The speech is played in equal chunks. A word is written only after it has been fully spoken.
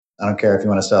I don't care if you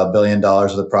want to sell $1 billion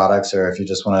worth of products or if you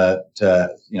just want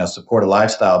to support a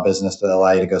lifestyle business that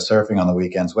allow you to go surfing on the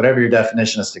weekends. Whatever your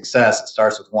definition of success, it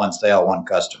starts with one sale, one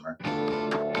customer.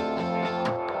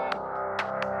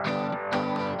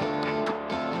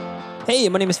 Hey,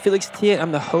 my name is Felix Tia.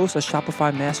 I'm the host of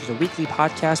Shopify Masters, a weekly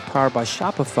podcast powered by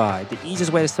Shopify, the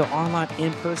easiest way to sell online,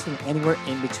 in person, anywhere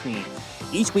in between.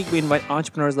 Each week, we invite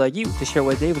entrepreneurs like you to share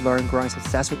what they've learned growing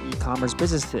successful e-commerce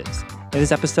businesses. In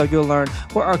this episode, you'll learn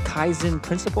what are Kaizen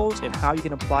principles and how you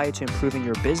can apply it to improving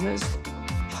your business,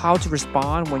 how to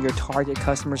respond when your target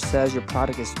customer says your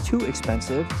product is too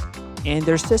expensive, and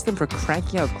their system for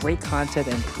cranking out great content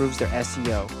that improves their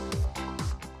SEO.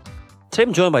 Today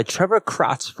I'm joined by Trevor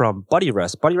Kratz from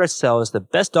BuddyRest. BuddyRest sells the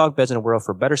best dog beds in the world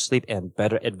for better sleep and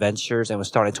better adventures, and was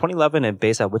started in 2011 and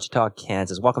based out of Wichita,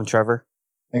 Kansas. Welcome, Trevor.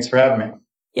 Thanks for having me.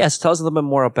 Yes, tell us a little bit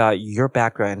more about your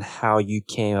background and how you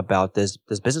came about this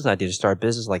business idea to start a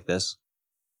business like this.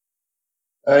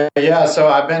 So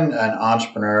I've been an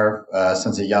entrepreneur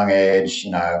since a young age.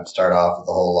 I started off with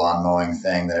the whole lawn mowing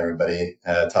thing that everybody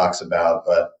talks about,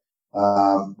 but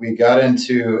we got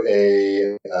into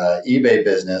a eBay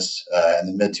business in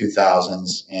the mid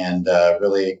 2000s and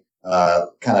really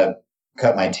kind of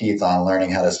cut my teeth on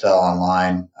learning how to sell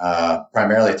online,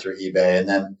 primarily through eBay. And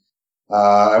then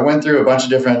I went through a bunch of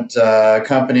different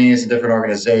companies and different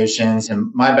organizations, and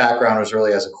my background was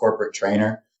really as a corporate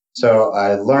trainer. So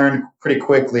I learned pretty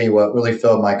quickly what really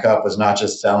filled my cup was not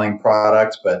just selling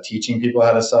product, but teaching people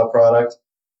how to sell product.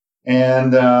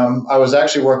 And I was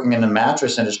actually working in the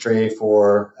mattress industry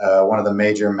for one of the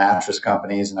major mattress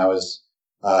companies, and I was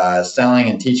selling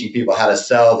and teaching people how to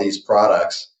sell these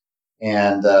products.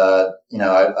 And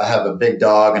I have a big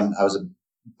dog, and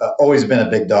I've always been a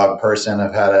big dog person.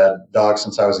 I've had a dog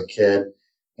since I was a kid,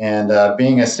 and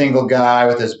being a single guy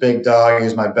with this big dog, he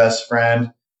was my best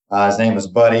friend. His name was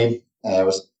Buddy.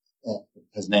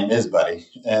 His name is Buddy,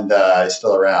 and he's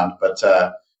still around, but.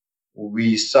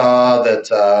 We saw that,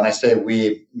 and I say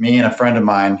we, me and a friend of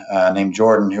mine named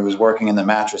Jordan, who was working in the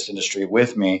mattress industry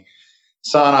with me,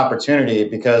 saw an opportunity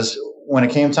because when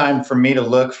it came time for me to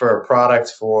look for a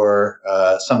product for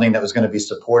something that was going to be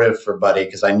supportive for Buddy,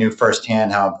 because I knew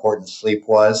firsthand how important sleep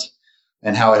was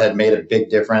and how it had made a big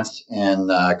difference in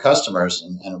customers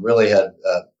and really had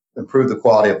improved the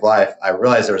quality of life, I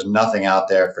realized there was nothing out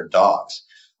there for dogs.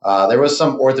 There was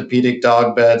some orthopedic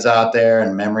dog beds out there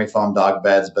and memory foam dog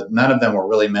beds, but none of them were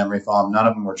really memory foam. None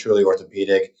of them were truly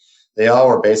orthopedic. They all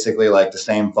were basically like the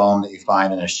same foam that you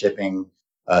find in a shipping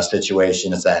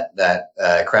situation. It's that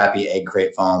crappy egg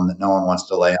crate foam that no one wants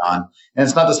to lay on. And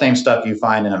it's not the same stuff you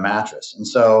find in a mattress. And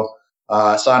so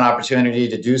I saw an opportunity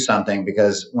to do something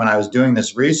because when I was doing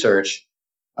this research,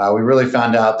 we really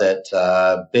found out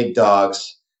that big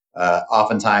dogs,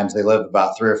 oftentimes they live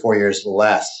about 3 or 4 years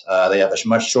less. They have a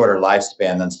much shorter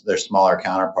lifespan than their smaller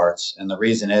counterparts. And the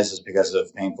reason is because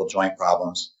of painful joint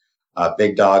problems.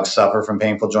 Big dogs suffer from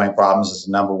painful joint problems. It's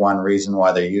the number one reason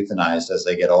why they're euthanized as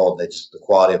they get old. The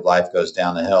quality of life goes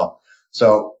down the hill.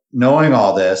 So knowing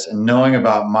all this and knowing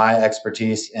about my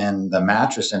expertise in the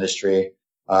mattress industry,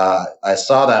 I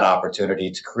saw that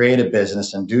opportunity to create a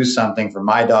business and do something for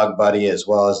my dog Buddy as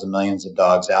well as the millions of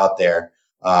dogs out there.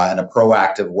 In a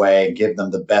proactive way, give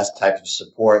them the best type of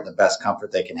support, the best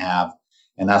comfort they can have.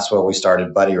 And that's where we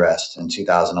started BuddyRest in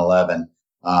 2011.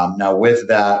 Now with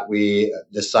that, we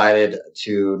decided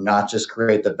to not just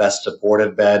create the best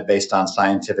supportive bed based on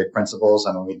scientific principles.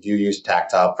 I mean, we do use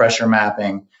tactile pressure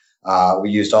mapping.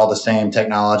 We used all the same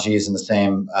technologies and the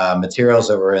same materials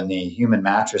that were in the human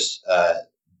mattress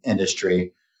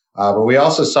industry. But we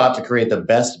also sought to create the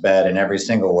best bed in every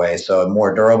single way. So a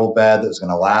more durable bed that was going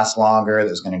to last longer, that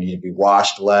was going to need to be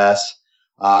washed less,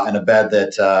 and a bed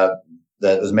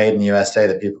that was made in the USA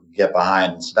that people could get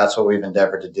behind. And so that's what we've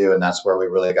endeavored to do, and that's where we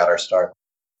really got our start.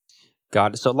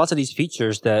 Got it. So lots of these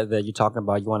features that you're talking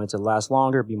about, you want it to last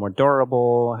longer, be more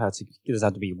durable, it doesn't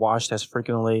have to be washed as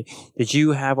frequently. Did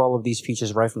you have all of these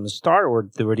features right from the start, or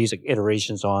were these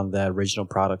iterations on the original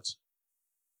products?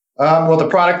 Well, the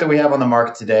product that we have on the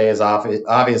market today is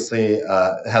obviously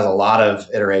has a lot of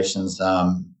iterations.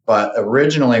 But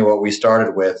originally what we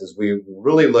started with is we were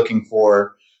really looking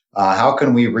for how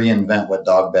can we reinvent what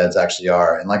dog beds actually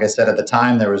are. And like I said, at the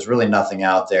time, there was really nothing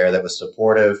out there that was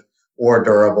supportive or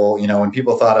durable. When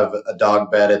people thought of a dog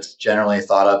bed, it's generally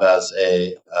thought of as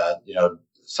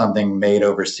something made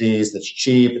overseas that's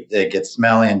cheap. It gets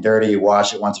smelly and dirty. You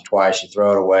wash it once or twice, you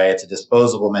throw it away. It's a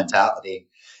disposable mentality.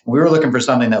 We were looking for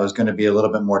something that was going to be a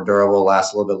little bit more durable,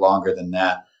 last a little bit longer than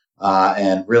that,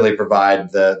 and really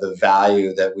provide the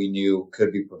value that we knew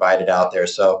could be provided out there.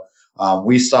 So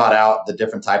We sought out the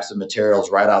different types of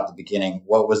materials right out the beginning.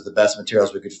 What was the best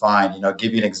materials we could find?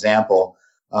 Give you an example.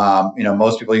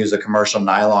 Most people use a commercial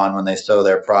nylon when they sew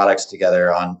their products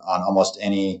together on almost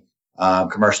any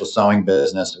commercial sewing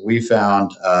business. We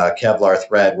found Kevlar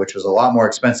thread, which was a lot more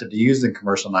expensive to use than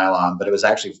commercial nylon, but it was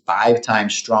actually 5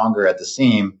 times stronger at the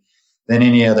seam than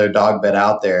any other dog bed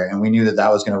out there. And we knew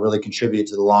that was going to really contribute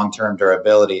to the long-term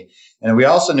durability. And we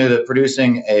also knew that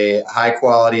producing a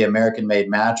high-quality American-made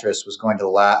mattress was going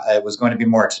to be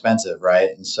more expensive, right?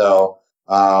 And so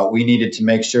we needed to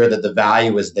make sure that the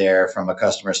value was there from a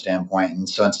customer standpoint. And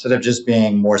so instead of just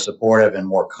being more supportive and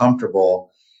more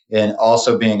comfortable, and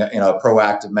also being a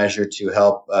proactive measure to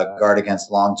help guard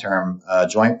against long-term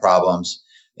joint problems,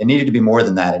 it needed to be more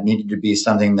than that. It needed to be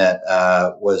something that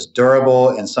was durable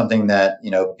and something that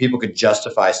people could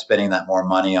justify spending that more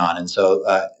money on. And so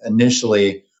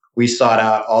initially, we sought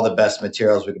out all the best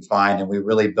materials we could find, and we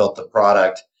really built the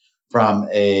product from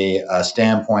a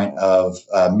standpoint of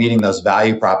meeting those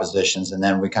value propositions. And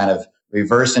then we kind of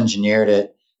reverse engineered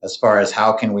it as far as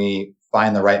how can we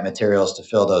find the right materials to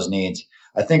fill those needs.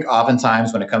 I think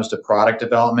oftentimes when it comes to product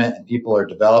development and people are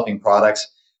developing products,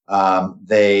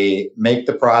 they make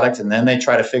the product and then they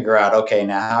try to figure out, okay,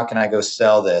 now how can I go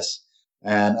sell this?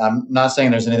 And I'm not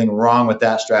saying there's anything wrong with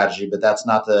that strategy, but that's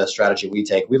not the strategy we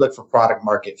take. We look for product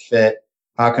market fit.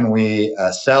 How can we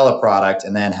sell a product?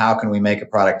 And then how can we make a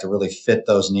product to really fit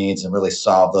those needs and really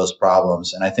solve those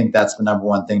problems? And I think that's the number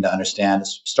one thing to understand,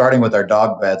 starting with our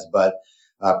dog beds, but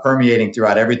permeating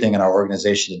throughout everything in our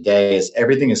organization today is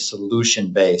everything is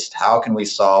solution based. How can we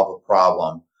solve a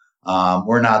problem?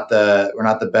 We're not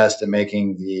the best at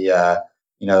making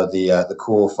the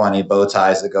cool, funny bow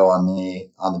ties that go on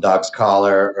the dog's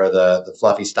collar, or the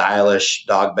fluffy, stylish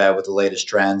dog bed with the latest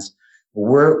trends.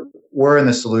 We're in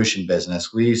the solution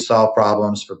business. We solve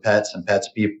problems for pets and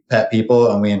pet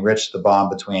people, and we enrich the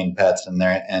bond between pets and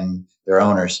their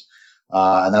owners.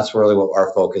 And that's really what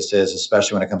our focus is,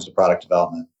 especially when it comes to product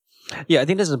development. Yeah, I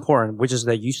think that's important, which is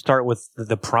that you start with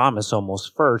the promise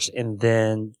almost first, and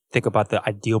then think about the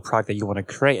ideal product that you want to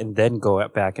create, and then go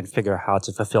back and figure out how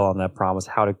to fulfill on that promise,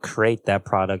 how to create that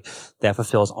product that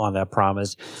fulfills on that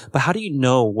promise. But how do you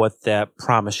know what that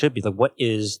promise should be? Like, what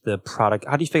is the product?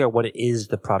 How do you figure out what it is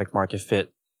the product market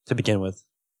fit to begin with?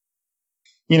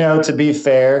 To be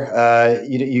fair,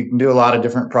 you can do a lot of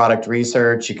different product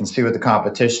research. You can see what the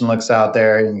competition looks out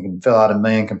there, and you can fill out a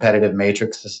million competitive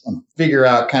matrices and figure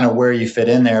out kind of where you fit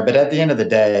in there. But at the end of the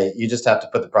day, you just have to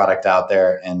put the product out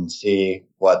there and see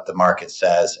what the market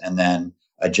says and then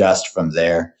adjust from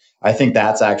there. I think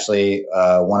that's actually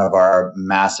one of our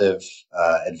massive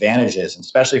advantages,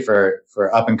 especially for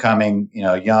up and coming,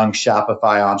 young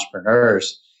Shopify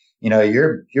entrepreneurs.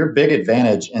 Your big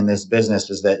advantage in this business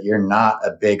is that you're not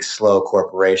a big, slow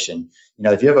corporation.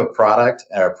 If you have a product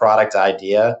or a product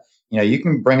idea, you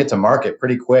can bring it to market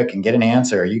pretty quick and get an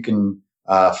answer. You can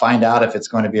find out if it's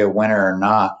going to be a winner or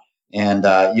not. And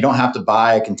you don't have to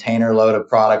buy a container load of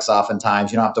products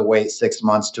oftentimes. You don't have to wait 6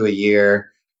 months to a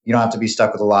year. You don't have to be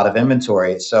stuck with a lot of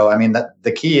inventory. So,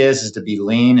 the key is to be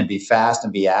lean and be fast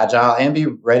and be agile and be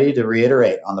ready to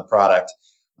reiterate on the product.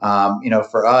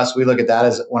 For us, we look at that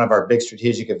as one of our big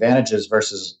strategic advantages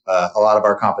versus a lot of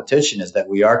our competition, is that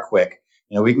we are quick.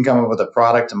 We can come up with a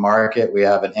product to market. We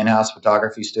have an in-house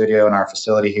photography studio in our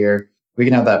facility here. We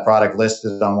can have that product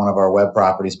listed on one of our web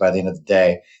properties by the end of the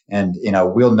day. And,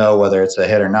 we'll know whether it's a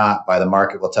hit or not by the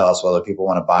market will tell us whether people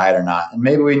want to buy it or not. And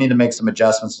maybe we need to make some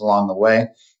adjustments along the way.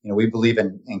 We believe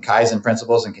in Kaizen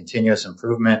principles and continuous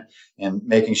improvement, and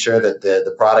making sure that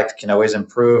the product can always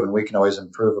improve and we can always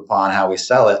improve upon how we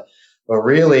sell it. But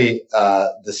really,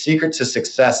 the secret to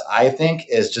success, I think,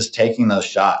 is just taking those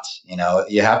shots.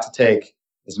 You have to take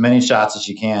as many shots as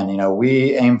you can.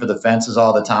 We aim for the fences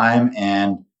all the time.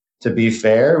 And to be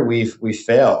fair, we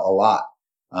fail a lot.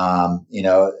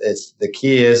 It's the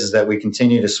key is that we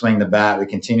continue to swing the bat. We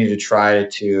continue to try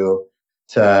to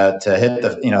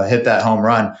hit that home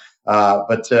run.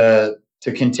 But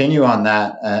to continue on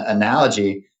that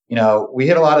analogy, we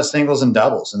hit a lot of singles and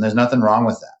doubles, and there's nothing wrong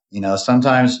with that.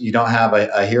 Sometimes you don't have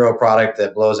a hero product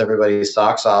that blows everybody's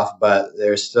socks off, but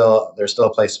there's still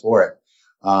a place for it.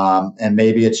 And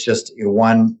maybe it's just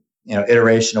one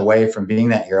iteration away from being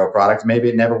that hero product. Maybe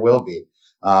it never will be.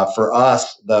 For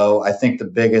us, though, I think the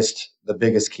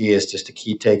biggest key is just to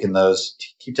keep taking those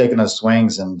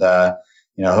swings, and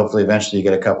hopefully eventually you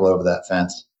get a couple over that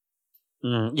fence.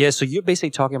 Yeah, so you're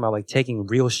basically talking about like taking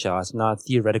real shots, not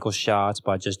theoretical shots,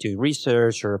 by just doing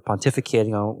research or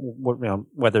pontificating on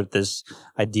whether this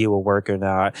idea will work or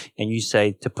not. And you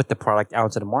say to put the product out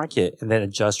into the market and then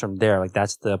adjust from there. Like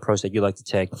that's the approach that you like to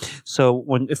take. So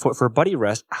for Buddy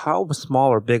Rest, how small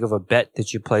or big of a bet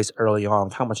did you place early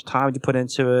on? How much time did you put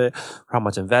into it? How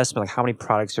much investment? Like how many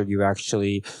products are you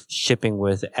actually shipping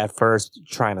with at first,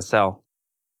 trying to sell?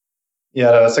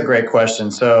 Yeah, that's a great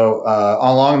question. So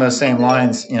along those same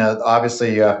lines,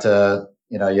 obviously you have to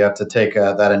take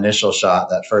that initial shot.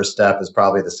 That first step is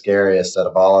probably the scariest out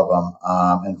of all of them.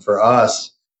 And for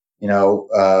us,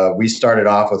 we started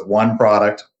off with one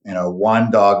product,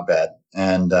 one dog bed,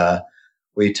 and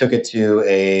we took it to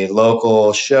a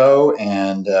local show.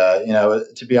 And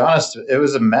to be honest, it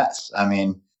was a mess. I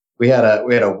mean, we had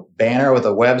a banner with a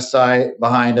website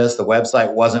behind us. The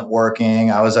website wasn't working.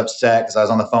 I was upset because I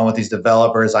was on the phone with these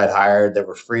developers I'd hired that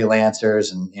were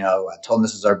freelancers, and I told them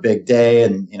this is our big day,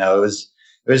 and it was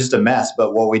just a mess.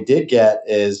 But what we did get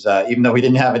is, even though we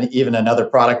didn't have even another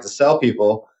product to sell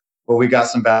people, but we got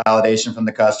some validation from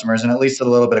the customers and at least a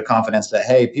little bit of confidence that,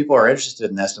 hey, people are interested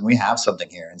in this and we have something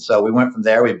here. And so we went from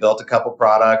there. We built a couple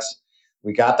products.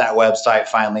 We got that website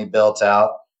finally built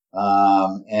out.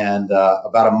 And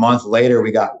about a month later,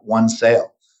 we got one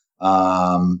sale.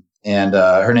 And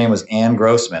her name was Ann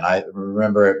Grossman. I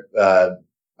remember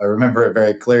it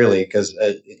very clearly because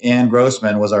Ann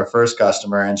Grossman was our first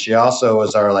customer, and she also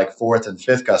was our like fourth and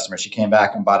fifth customer. She came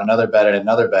back and bought another bed and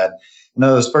another bed.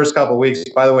 Those first couple of weeks,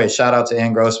 by the way, shout out to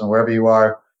Ann Grossman, wherever you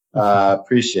are.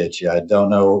 Appreciate you. I don't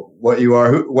know what you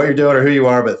are, what you're doing or who you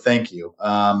are, but thank you.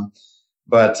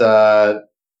 But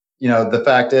the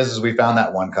fact is we found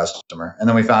that one customer, and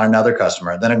then we found another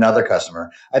customer, then another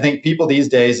customer. I think people these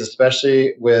days,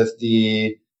 especially with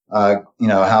the,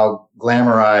 how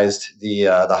glamorized the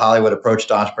Hollywood approach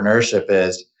to entrepreneurship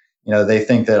is, they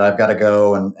think that I've got to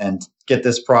go and get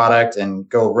this product and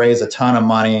go raise a ton of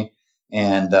money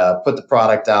and put the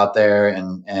product out there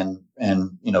and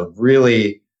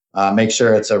really make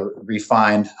sure it's a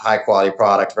refined, high quality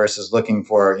product versus looking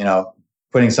for,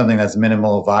 putting something that's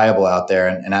minimal viable out there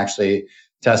and actually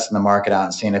testing the market out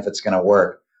and seeing if it's going to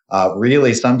work.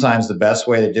 Really, sometimes the best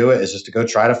way to do it is just to go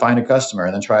try to find a customer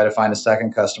and then try to find a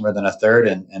second customer, then a third,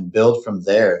 and build from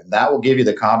there. That will give you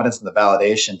the confidence and the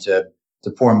validation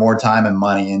to pour more time and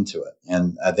money into it.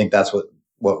 And I think that's what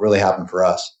really happened for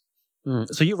us.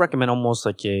 So you recommend almost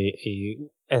like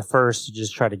at first you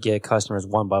just try to get customers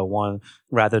one by one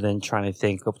rather than trying to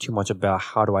think too much about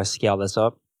how do I scale this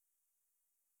up?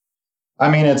 I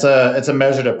mean, it's a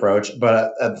measured approach,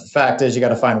 but the fact is you got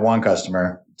to find one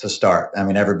customer to start. I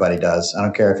mean, everybody does. I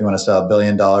don't care if you want to sell $1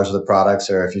 billion worth of products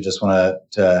or if you just want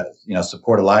to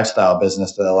support a lifestyle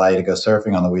business that allow you to go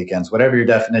surfing on the weekends. Whatever your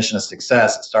definition of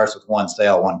success, it starts with one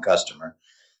sale, one customer.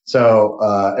 So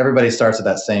everybody starts at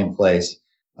that same place.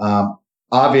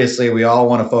 Obviously, we all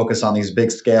want to focus on these big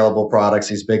scalable products,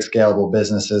 these big scalable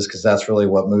businesses, because that's really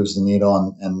what moves the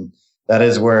needle, and that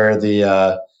is where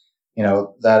the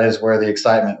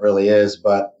excitement really is.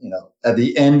 But at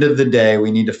the end of the day, we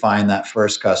need to find that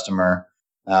first customer,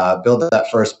 build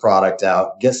that first product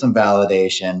out, get some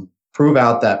validation, prove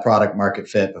out that product market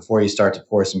fit before you start to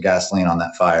pour some gasoline on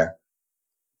that fire.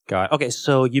 Got it. Okay,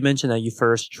 so you mentioned that you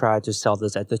first tried to sell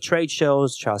this at the trade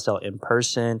shows, try to sell in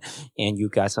person, and you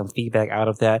got some feedback out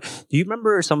of that. Do you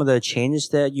remember some of the changes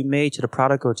that you made to the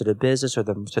product or to the business or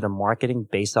to the marketing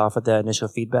based off of that initial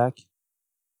feedback?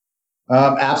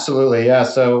 Absolutely. Yeah.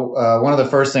 So one of the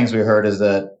first things we heard is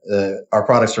that our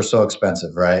products are so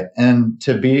expensive, right? And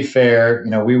to be fair,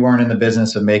 we weren't in the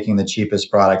business of making the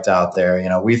cheapest product out there.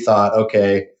 We thought,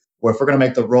 okay, well, if we're going to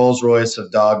make the Rolls Royce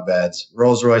of dog beds,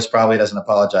 Rolls Royce probably doesn't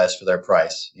apologize for their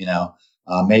price.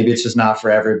 Maybe it's just not for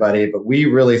everybody, but we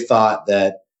really thought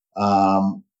that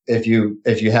if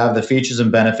you have the features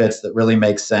and benefits that really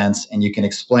make sense and you can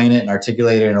explain it and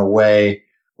articulate it in a way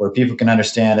where people can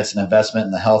understand it's an investment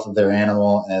in the health of their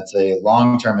animal and it's a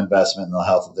long-term investment in the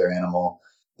health of their animal,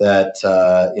 that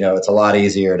it's a lot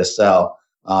easier to sell.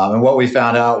 And what we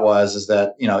found out is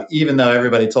that even though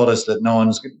everybody told us that no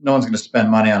one's going to spend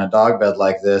money on a dog bed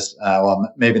like this,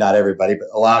 well, maybe not everybody, but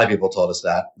a lot of people told us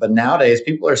that. But nowadays,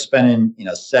 people are spending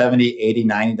 $70,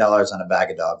 $80, $90 on a bag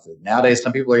of dog food. Nowadays,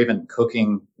 some people are even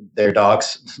cooking their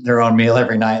dogs their own meal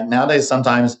every night. Nowadays,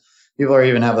 sometimes people are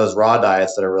even have those raw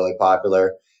diets that are really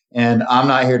popular. And I'm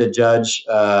not here to judge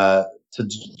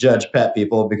pet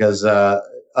people because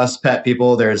us pet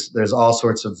people, there's all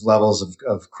sorts of levels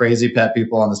of crazy pet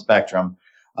people on the spectrum.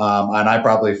 And I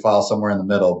probably fall somewhere in the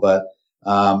middle. But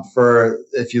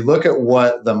if you look at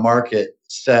what the market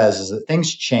says is that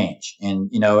things change.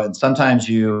 And sometimes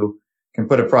you can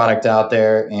put a product out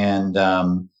there and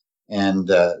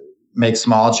make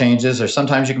small changes, or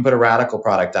sometimes you can put a radical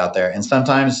product out there. And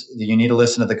sometimes you need to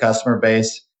listen to the customer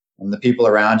base and the people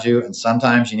around you. And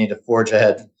sometimes you need to forge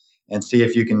ahead and see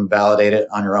if you can validate it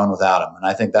on your own without them. And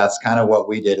I think that's kind of what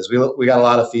we did. Is we got a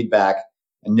lot of feedback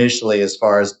initially as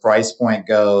far as price point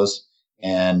goes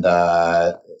and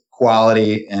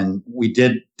quality, and we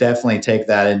did definitely take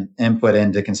that input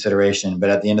into consideration. But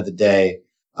at the end of the day,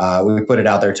 we put it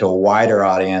out there to a wider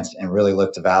audience and really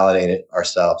look to validate it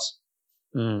ourselves.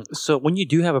 So when you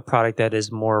do have a product that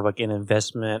is more of like an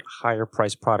investment, higher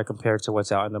price product compared to what's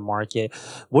out in the market,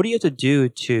 what do you have to do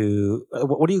to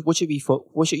what should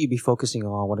you be focusing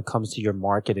on when it comes to your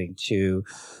marketing to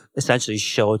essentially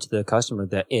show to the customer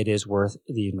that it is worth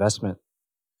the investment?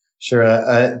 Sure,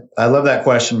 I love that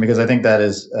question because I think that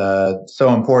is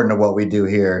so important to what we do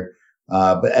here.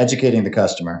 But educating the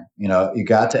customer, you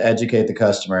got to educate the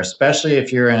customer, especially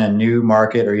if you're in a new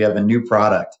market or you have a new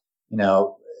product.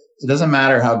 It doesn't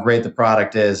matter how great the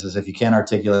product is if you can't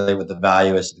articulate what the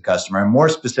value is to the customer. And more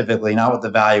specifically, not what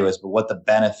the value is, but what the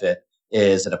benefit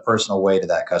is in a personal way to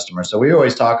that customer. So we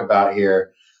always talk about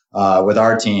here with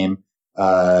our team,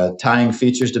 tying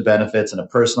features to benefits in a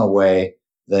personal way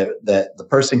that the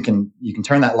person you can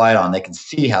turn that light on. They can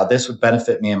see how this would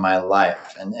benefit me in my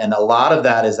life. And a lot of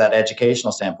that is that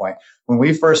educational standpoint. When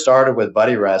we first started with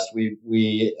Buddy Rest,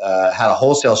 we had a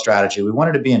wholesale strategy. We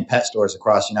wanted to be in pet stores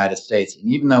across the United States. And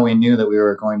even though we knew that we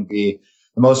were going to be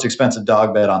the most expensive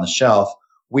dog bed on the shelf,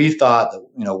 we thought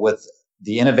that, with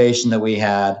the innovation that we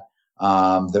had,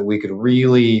 that we could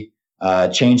really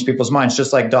change people's minds,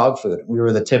 just like dog food. We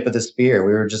were the tip of the spear.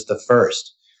 We were just the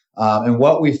first. And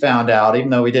what we found out,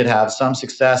 even though we did have some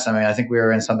success, I think we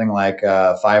were in something like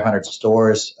 500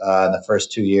 stores in the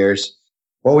first 2 years.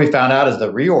 What we found out is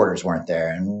the reorders weren't there.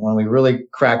 And when we really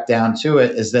cracked down to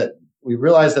it, is that we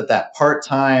realized that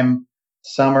part-time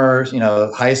summer,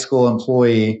 high school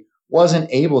employee wasn't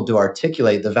able to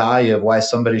articulate the value of why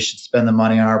somebody should spend the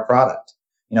money on our product.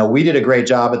 We did a great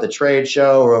job at the trade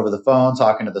show or over the phone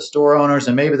talking to the store owners,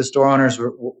 and maybe the store owners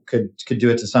could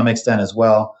do it to some extent as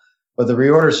well. But the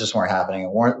reorders just weren't happening.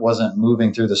 It wasn't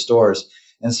moving through the stores.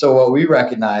 And so what we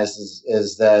recognized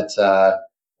is that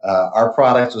our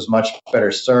product was much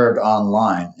better served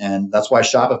online. And that's why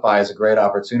Shopify is a great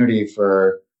opportunity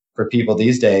for people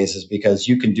these days, is because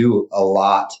you can do a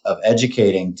lot of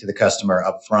educating to the customer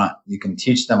up front. You can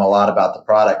teach them a lot about the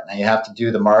product. Now you have to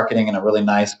do the marketing in a really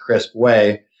nice, crisp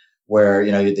way where,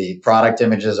 the product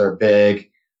images are big.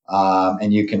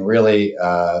 And you can really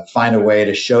find a way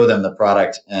to show them the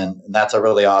product. And that's a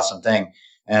really awesome thing.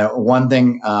 And one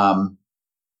thing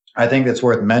I think that's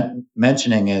worth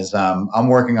mentioning is I'm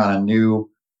working on a new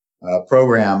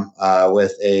program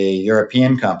with a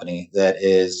European company that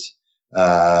is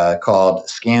called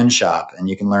ScanShop. And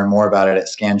you can learn more about it at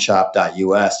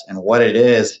scanshop.us. And what it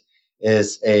is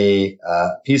a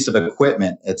piece of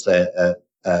equipment. It's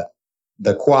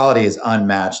the quality is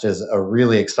unmatched. Is a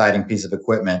really exciting piece of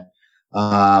equipment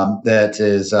that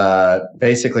is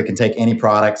basically can take any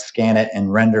product, scan it,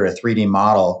 and render a 3D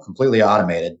model completely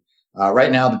automated.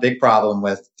 Right now, the big problem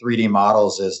with 3D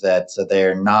models is that they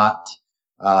are not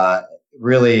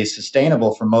really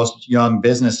sustainable for most young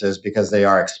businesses because they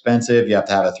are expensive. You have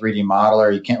to have a 3D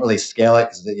modeler. You can't really scale it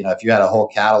because if you had a whole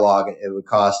catalog, it would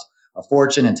cost a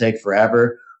fortune and take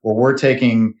forever. Well, we're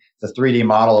taking the 3D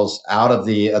models out of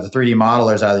the 3D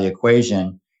modelers out of the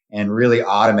equation and really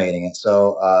automating it.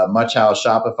 So much how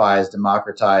Shopify has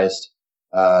democratized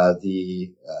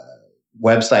the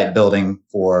website building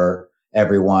for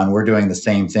everyone, we're doing the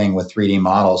same thing with 3D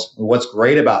models. What's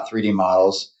great about 3D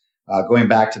models, going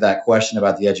back to that question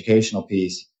about the educational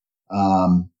piece,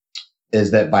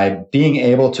 is that by being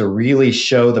able to really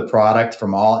show the product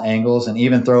from all angles and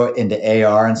even throw it into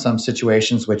AR in some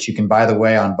situations, which you can, by the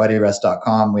way, on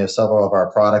buddyrest.com, we have several of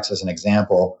our products as an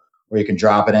example where you can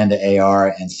drop it into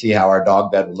AR and see how our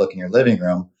dog bed would look in your living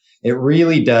room. It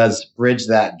really does bridge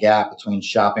that gap between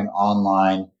shopping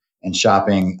online and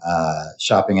shopping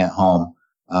at home,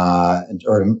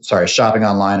 shopping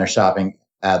online or shopping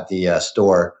at the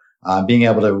store. Being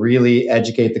able to really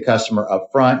educate the customer up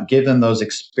front, give them those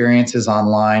experiences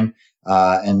online,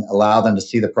 and allow them to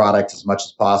see the product as much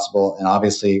as possible. And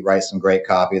obviously write some great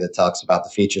copy that talks about the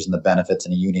features and the benefits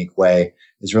in a unique way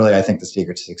is really, I think, the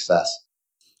secret to success.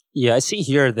 Yeah, I see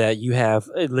here that you have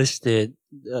listed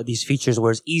these features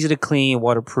where it's easy to clean,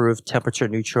 waterproof, temperature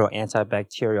neutral,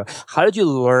 antibacterial. How did you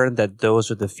learn that those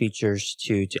are the features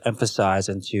to emphasize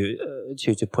and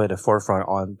to put a forefront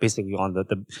on, basically on the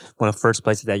one of the first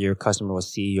places that your customer will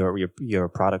see your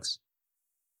products?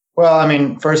 Well, I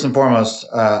mean, first and foremost,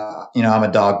 I'm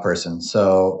a dog person.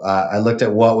 So I looked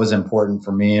at what was important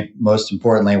for me. Most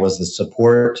importantly was the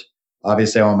support.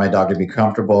 Obviously, I want my dog to be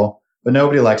comfortable, but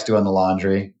nobody likes doing the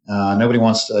laundry. Nobody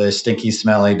wants a stinky,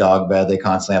 smelly dog bed they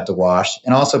constantly have to wash.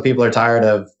 And also, people are tired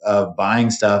of buying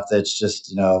stuff that's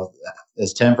just,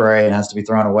 is temporary and has to be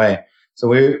thrown away.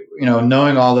 So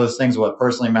knowing all those things, what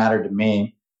personally mattered to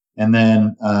me, and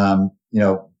then,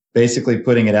 basically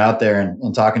putting it out there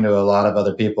and talking to a lot of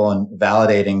other people and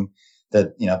validating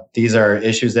that, these are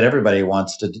issues that everybody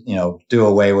wants to, do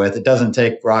away with. It doesn't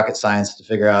take rocket science to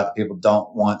figure out that people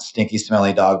don't want stinky,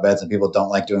 smelly dog beds and people don't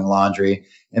like doing laundry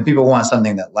and people want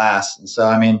something that lasts. And so,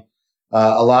 I mean,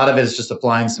 a lot of it is just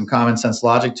applying some common sense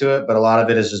logic to it, but a lot of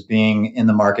it is just being in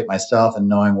the market myself and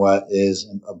knowing what is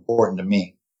important to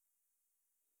me.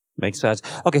 Makes sense.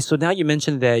 Okay, so now you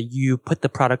mentioned that you put the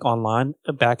product online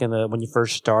back when you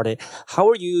first started. How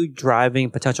are you driving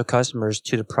potential customers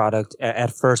to the product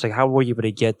at first? Like, how were you able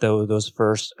to get those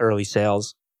first early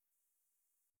sales?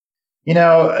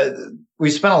 We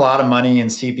spent a lot of money in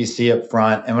CPC up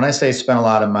front. And when I say spent a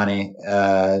lot of money,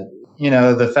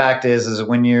 the fact is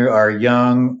when you are a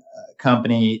young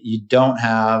company, you don't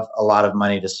have a lot of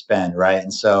money to spend, right?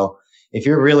 And so if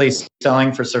you're really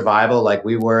selling for survival, like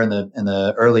we were in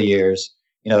the early years,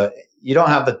 you don't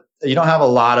have a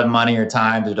lot of money or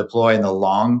time to deploy in the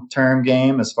long term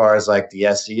game as far as like the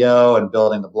SEO and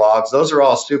building the blogs. Those are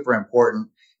all super important.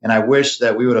 And I wish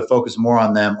that we would have focused more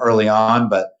on them early on,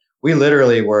 but we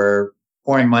literally were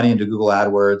pouring money into Google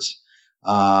AdWords,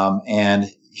 and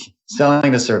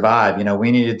selling to survive.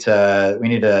 We needed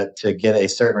to get a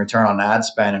certain return on ad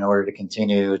spend in order to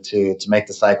continue to make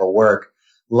the cycle work.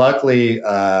 Luckily,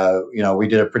 we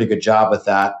did a pretty good job with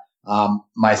that.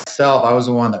 Myself, I was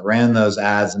the one that ran those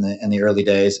ads in the early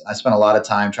days. I spent a lot of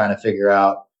time trying to figure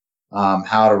out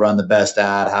how to run the best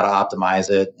ad, how to optimize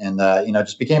it, and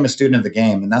just became a student of the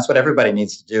game. And that's what everybody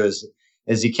needs to do.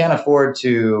 Is you can't afford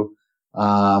to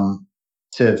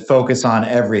focus on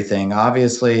everything.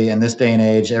 Obviously, in this day and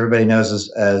age, everybody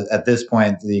knows at this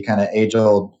point the kind of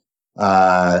age-old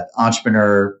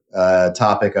entrepreneur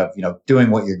topic of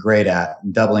doing what you're great at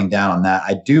and doubling down on that.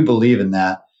 I do believe in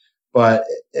that, but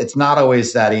it's not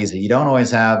always that easy. You don't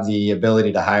always have the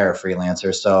ability to hire a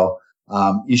freelancer, so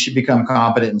you should become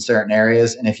competent in certain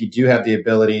areas. And if you do have the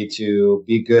ability to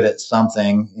be good at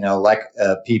something, like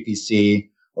PPC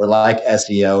or like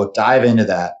SEO, dive into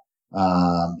that.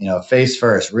 Face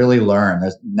first, really learn.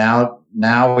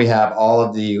 Now we have all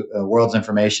of the world's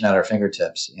information at our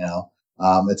fingertips.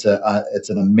 It's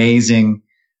an amazing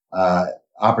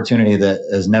opportunity that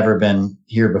has never been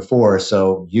here before.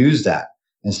 So use that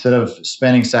instead of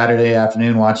spending Saturday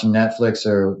afternoon watching Netflix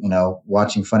or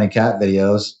watching funny cat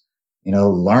videos.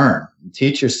 Learn,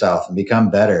 teach yourself, and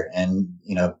become better, and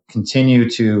continue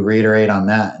to reiterate on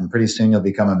that. And pretty soon you'll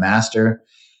become a master,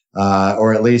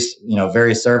 or at least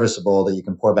very serviceable that you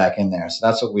can pour back in there. So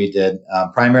that's what we did,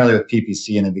 primarily with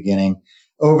PPC in the beginning.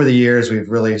 Over the years, we've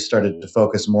really started to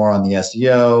focus more on the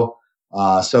SEO,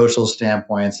 social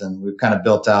standpoints, and we've kind of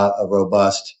built out a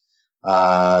robust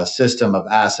system of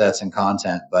assets and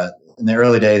content. But in the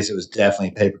early days, it was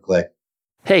definitely pay-per-click.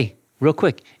 Hey, real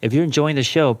quick, if you're enjoying the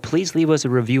show, please leave us a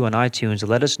review on iTunes to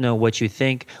let us know what you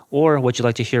think or what you'd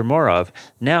like to hear more of.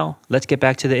 Now, let's get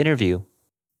back to the interview.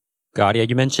 God, yeah,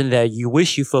 you mentioned that you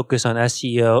wish you focused on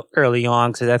SEO early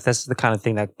on because that's the kind of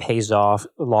thing that pays off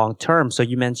long term. So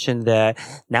you mentioned that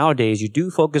nowadays you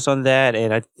do focus on that,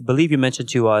 and I believe you mentioned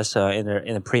to us in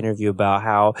a pre-interview about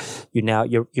how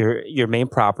your main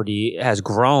property has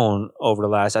grown over the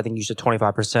last, I think you said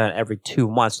 25% every 2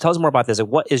 months. Tell us more about this. Like,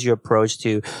 what is your approach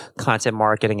to content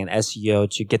marketing and SEO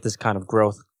to get this kind of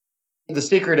growth? The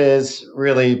secret is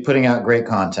really putting out great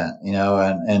content,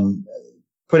 and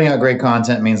putting out great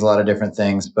content means a lot of different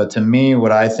things. But to me,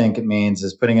 what I think it means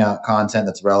is putting out content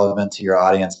that's relevant to your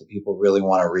audience that people really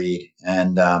want to read.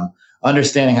 And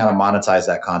understanding how to monetize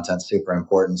that content is super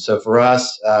important. So for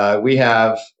us, we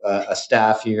have a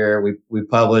staff here. We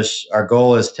publish, our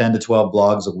goal is 10 to 12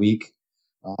 blogs a week,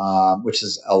 which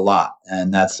is a lot.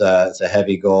 And it's a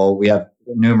heavy goal. We have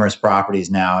numerous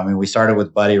properties now. I mean, we started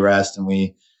with Buddy Rest, and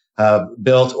we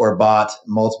built or bought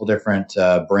multiple different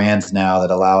brands now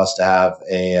that allow us to have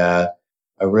a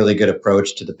really good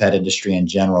approach to the pet industry in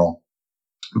general.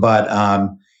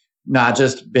 But not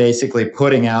just basically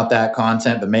putting out that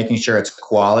content, but making sure it's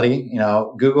quality.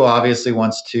 Google obviously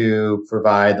wants to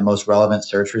provide the most relevant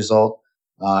search result.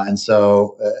 And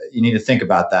so you need to think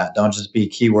about that. Don't just be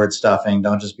keyword stuffing.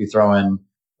 Don't just be throwing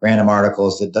random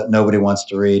articles that nobody wants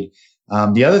to read.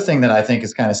 The other thing that I think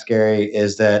is kind of scary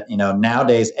is that,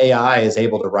 nowadays AI is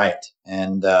able to write,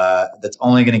 and that's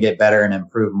only going to get better and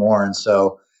improve more. And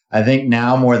so I think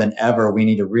now more than ever, we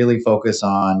need to really focus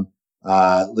on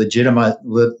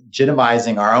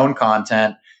legitimizing our own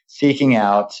content, seeking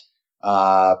out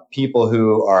people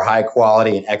who are high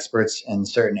quality and experts in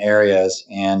certain areas,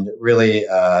 and really,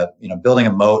 building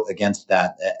a moat against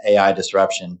that AI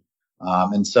disruption.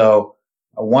 And so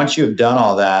once you've done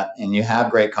all that and you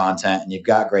have great content and you've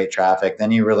got great traffic,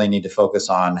 then you really need to focus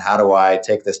on how do I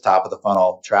take this top of the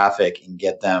funnel traffic and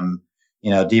get them,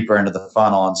 deeper into the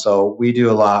funnel. And so we do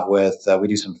a lot with, we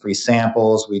do some free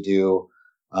samples. We do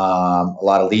a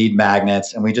lot of lead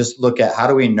magnets, and we just look at how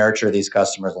do we nurture these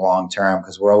customers long term,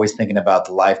 because we're always thinking about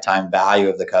the lifetime value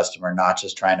of the customer, not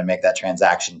just trying to make that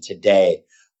transaction today,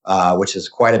 which is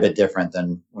quite a bit different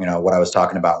than what I was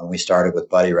talking about when we started with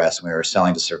BuddyRest and we were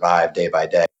selling to survive day by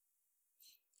day.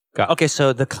 Okay,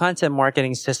 so the content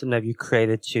marketing system that you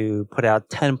created to put out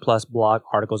 10 plus blog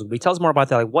articles, will you tell us more about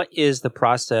that? Like, what is the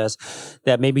process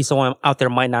that maybe someone out there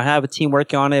might not have a team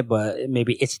working on it, but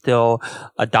maybe it's still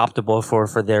adoptable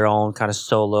for their own kind of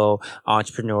solo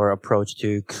entrepreneur approach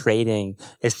to creating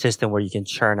a system where you can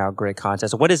churn out great content?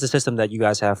 So what is the system that you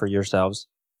guys have for yourselves?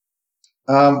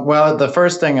 Well, the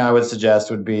first thing I would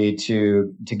suggest would be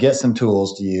to get some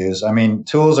tools to use. I mean,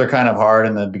 tools are kind of hard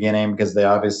in the beginning because they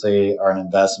obviously are an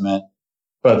investment,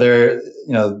 but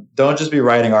don't just be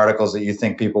writing articles that you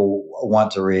think people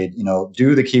want to read.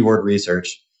 Do the keyword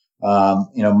research.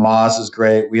 Moz is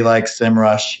great. We like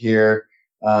SEMrush here.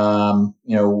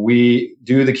 We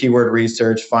do the keyword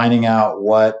research, finding out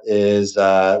what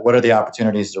are the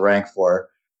opportunities to rank for.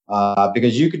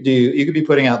 Because you could be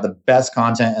putting out the best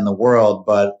content in the world,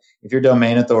 but if your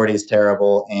domain authority is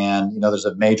terrible and there's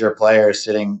a major player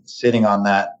sitting on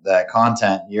that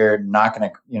content, you're not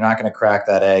gonna crack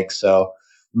that egg. So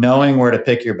knowing where to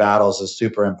pick your battles is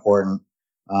super important.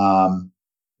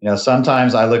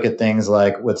 Sometimes I look at things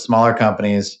like with smaller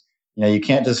companies, you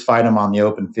can't just fight them on the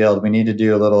open field. We need to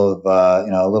do a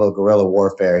little guerrilla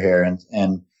warfare here,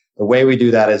 and the way we do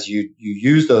that is you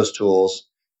use those tools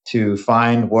to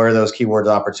find where those keywords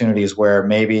opportunities where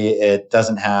maybe it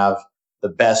doesn't have the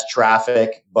best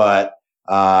traffic, but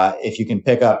if you can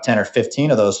pick up 10 or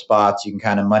 15 of those spots, you can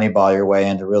kind of moneyball your way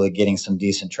into really getting some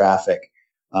decent traffic.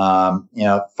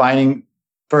 Finding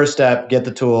first step, get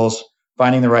the tools,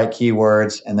 finding the right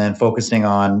keywords, and then focusing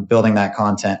on building that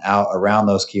content out around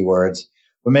those keywords,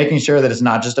 but making sure that it's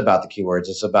not just about the keywords,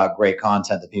 it's about great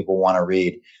content that people want to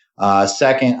read.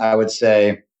 Second, I would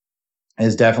say,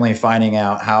 is definitely finding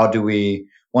out how do we,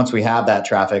 once we have that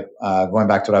traffic, going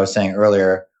back to what I was saying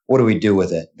earlier, what do we do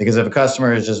with it? Because if a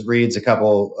customer just reads a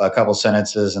couple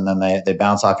sentences and then they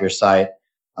bounce off your site,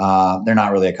 they're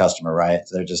not really a customer, right?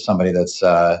 They're just somebody that's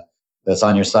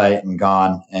on your site and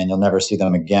gone, and you'll never see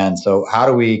them again. So how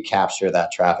do we capture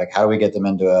that traffic? How do we get them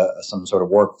into some sort of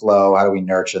workflow? How do we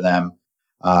nurture them?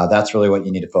 That's really what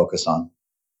you need to focus on.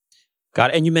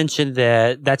 Got it. And you mentioned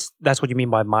that's what you mean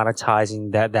by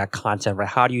monetizing that content, right?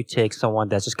 How do you take someone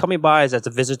that's just coming by as a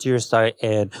visitor to your site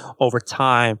and over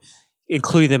time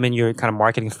include them in your kind of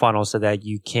marketing funnel so that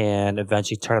you can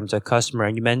eventually turn them to a customer?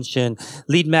 And you mentioned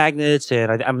lead magnets,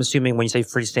 and I'm assuming when you say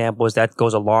free samples, that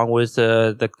goes along with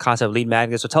the concept of lead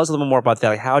magnets. So tell us a little more about that.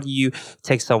 Like, how do you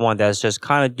take someone that's just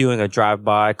kind of doing a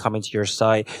drive-by, coming to your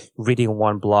site, reading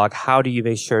one blog? How do you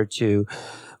make sure to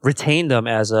retain them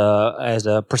as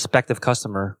a prospective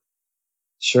customer?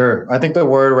 Sure. I think the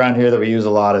word around here that we use a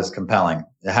lot is compelling.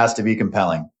 It has to be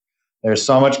compelling. There's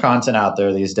so much content out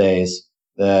there these days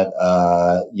that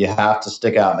you have to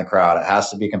stick out in the crowd. It has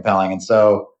to be compelling. And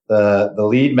so the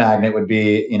lead magnet would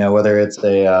be, whether it's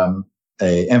a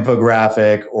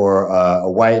infographic or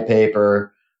a white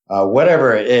paper,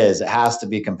 whatever it is, it has to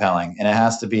be compelling, and it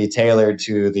has to be tailored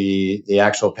to the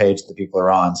actual page that people are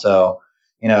on. So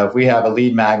if we have a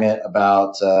lead magnet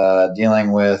about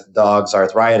dealing with dogs'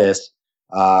 arthritis,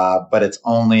 but it's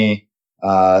only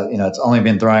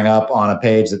been throwing up on a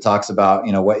page that talks about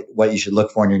what you should look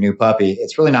for in your new puppy,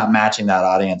 it's really not matching that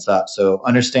audience up. So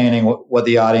understanding what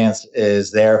the audience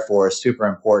is there for is super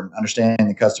important. Understanding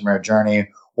the customer journey,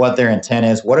 what their intent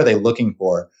is, what are they looking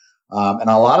for,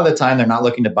 and a lot of the time they're not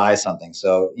looking to buy something.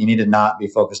 So you need to not be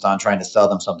focused on trying to sell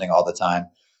them something all the time.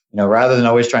 Rather than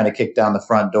always trying to kick down the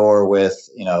front door with,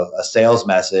 a sales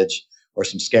message or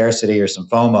some scarcity or some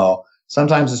FOMO,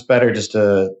 sometimes it's better just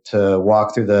to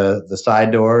walk through the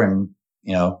side door and,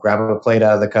 grab a plate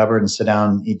out of the cupboard and sit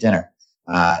down and eat dinner.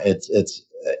 It's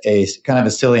a kind of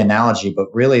a silly analogy, but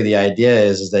really the idea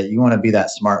is that you want to be that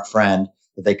smart friend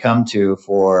that they come to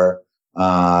for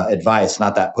advice,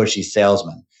 not that pushy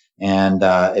salesman. And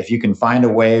if you can find a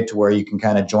way to where you can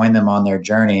kind of join them on their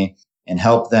journey and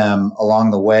help them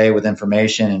along the way with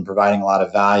information and providing a lot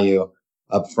of value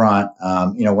up front,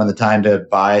 when the time to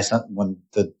buy when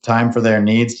the time for their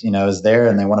needs, is there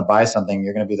and they want to buy something,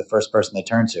 you're going to be the first person they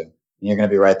turn to. And you're going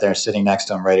to be right there sitting next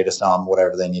to them, ready to sell them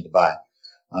whatever they need to buy.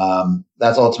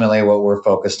 That's ultimately what we're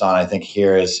focused on. I think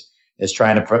here is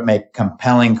trying to make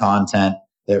compelling content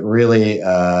that really,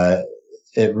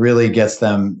 it really gets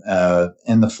them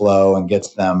in the flow and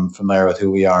gets them familiar with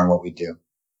who we are and what we do.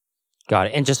 Got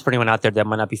it. And just for anyone out there that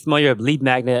might not be familiar, Lead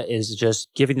Magnet is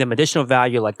just giving them additional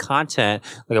value like content,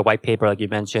 like a white paper, like you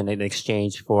mentioned, in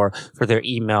exchange for their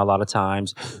email a lot of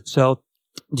times. So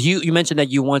you mentioned that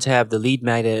you want to have the Lead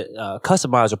Magnet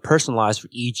customized or personalized for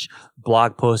each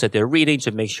blog post that they're reading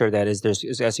to make sure that is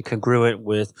actually congruent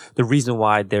with the reason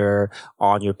why they're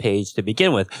on your page to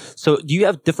begin with. So do you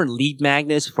have different lead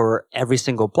magnets for every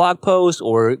single blog post,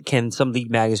 or can some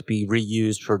lead magnets be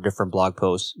reused for different blog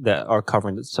posts that are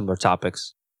covering similar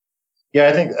topics? Yeah,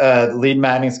 I think lead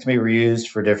magnets can be reused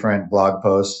for different blog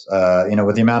posts.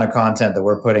 With the amount of content that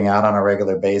we're putting out on a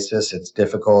regular basis, it's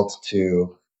difficult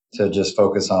to just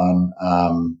focus on,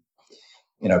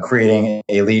 creating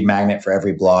a lead magnet for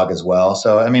every blog as well.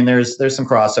 So, I mean, there's some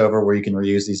crossover where you can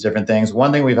reuse these different things.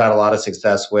 One thing we've had a lot of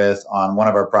success with on one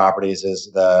of our properties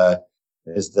is the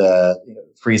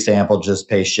free sample, just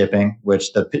pay shipping,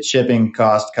 which the shipping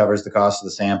cost covers the cost of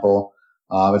the sample.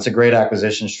 It's a great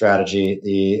acquisition strategy.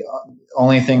 The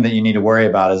only thing that you need to worry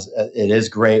about is it is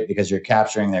great because you're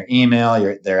capturing their email.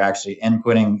 They're actually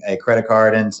inputting a credit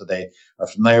card in, so they are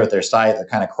familiar with their site. They're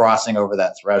kind of crossing over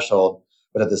that threshold.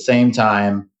 But at the same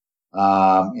time,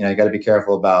 you got to be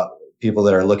careful about people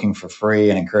that are looking for free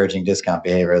and encouraging discount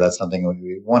behavior. That's something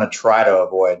we want to try to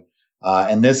avoid.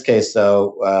 In this case,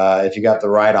 though, if you got the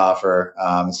right offer,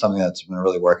 it's something that's been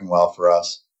really working well for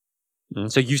us.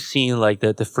 So you've seen like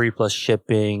the free plus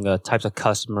shipping types of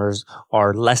customers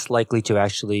are less likely to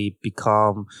actually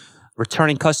become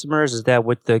returning customers. Is that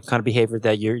what the kind of behavior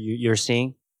that you're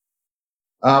seeing?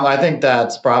 I think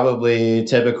that's probably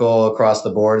typical across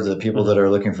the board. Is that people that are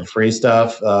looking for free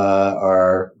stuff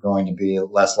are going to be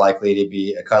less likely to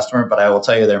be a customer. But I will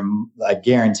tell you, I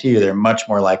guarantee you, they're much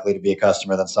more likely to be a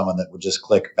customer than someone that would just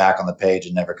click back on the page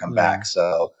and never come back.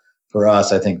 So for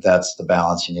us, I think that's the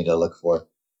balance you need to look for.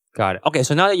 Got it. Okay,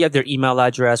 so now that you have their email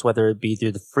address, whether it be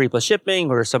through the free plus shipping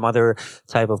or some other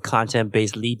type of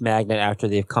content-based lead magnet after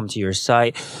they've come to your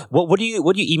site, what do you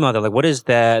email them? Like, what is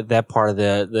that part of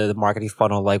the marketing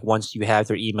funnel like? Once you have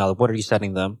their email, what are you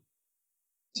sending them?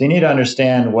 So you need to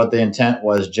understand what the intent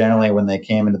was generally when they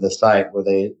came into the site. Were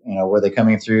they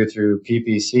coming through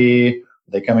PPC?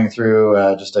 Were they coming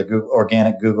through just a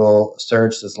organic Google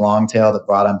search, this long tail that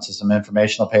brought them to some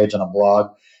informational page on a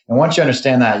blog? And once you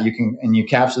understand that, you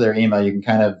capture their email, you can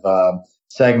kind of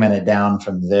segment it down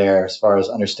from there as far as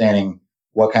understanding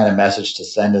what kind of message to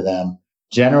send to them.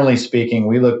 Generally speaking,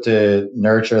 we look to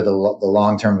nurture the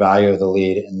long-term value of the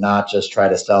lead and not just try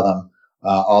to sell them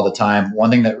all the time. One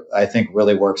thing that I think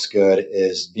really works good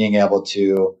is being able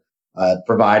to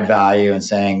provide value and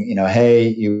saying, hey,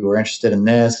 you were interested in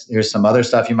this. Here's some other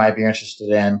stuff you might be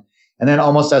interested in. And then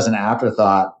almost as an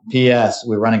afterthought, P.S.,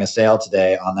 we're running a sale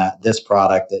today on this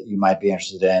product that you might be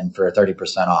interested in for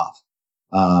 30% off.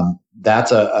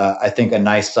 That's I think a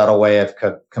nice subtle way of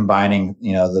combining,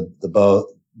 the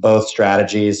both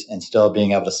strategies and still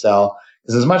being able to sell.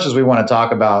 Because as much as we want to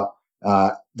talk about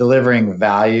delivering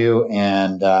value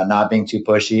and not being too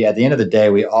pushy, at the end of the day,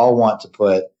 we all want to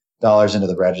put dollars into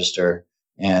the register.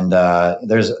 And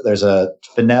there's a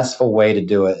finesseful way to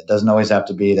do it. It doesn't always have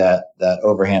to be that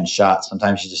overhand shot.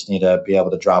 Sometimes you just need to be able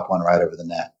to drop one right over the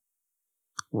net.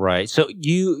 Right. So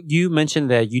you mentioned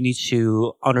that you need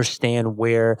to understand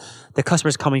where the customer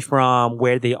is coming from,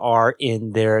 where they are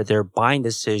in their buying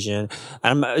decision.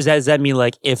 Does that mean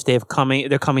like if they're coming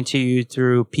to you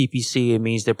through PPC, it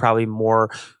means they're probably more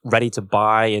ready to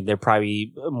buy and they're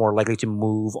probably more likely to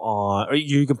move on, or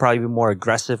you can probably be more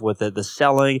aggressive with the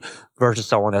selling versus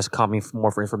someone that's coming more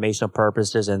for informational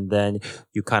purposes, and then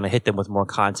you kind of hit them with more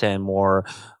content, more,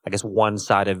 I guess,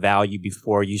 one-sided value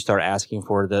before you start asking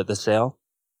for the sale?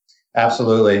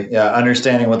 Absolutely. Yeah.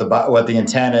 Understanding what the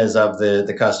intent is of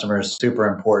the customer is super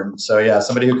important. So yeah,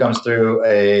 somebody who comes through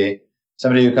a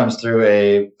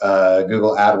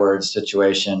Google AdWords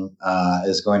situation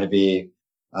is going to be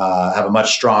have a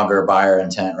much stronger buyer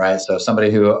intent, right? So somebody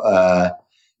who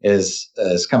is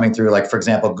coming through, like for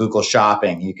example, Google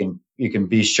Shopping, you can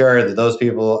be sure that those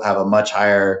people have a much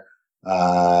higher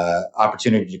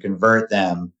opportunity to convert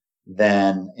them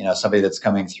than somebody that's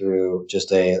coming through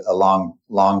just a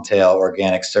long tail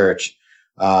organic search.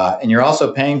 And you're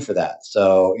also paying for that.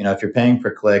 So, if you're paying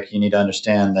per click, you need to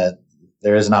understand that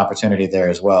there is an opportunity there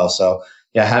as well. So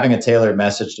yeah, having a tailored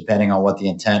message depending on what the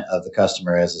intent of the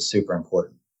customer is super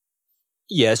important.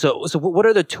 Yeah. So what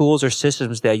are the tools or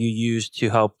systems that you use to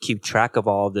help keep track of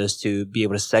all of this to be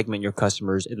able to segment your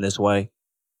customers in this way?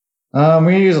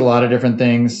 We use a lot of different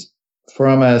things.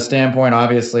 From a standpoint,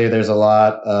 obviously, there's a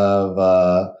lot of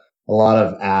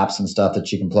apps and stuff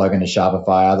that you can plug into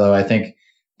Shopify. Although I think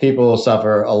people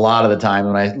suffer a lot of the time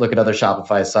when I look at other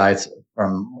Shopify sites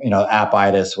from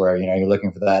appitis, where you're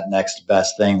looking for that next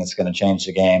best thing that's going to change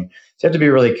the game. So you have to be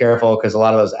really careful because a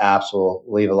lot of those apps will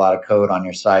leave a lot of code on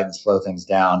your site and slow things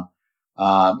down,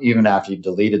 even after you've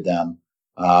deleted them,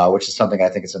 which is something I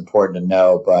think is important to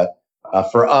know. But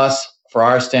for us, for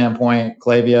our standpoint,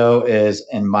 Klaviyo is,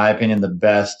 in my opinion, the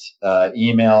best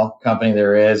email company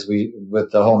there is.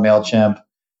 With the whole MailChimp,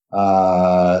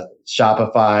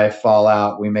 Shopify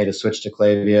fallout, we made a switch to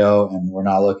Klaviyo, and we're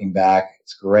not looking back.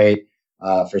 It's great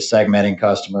for segmenting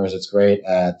customers. It's great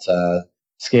at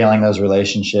scaling those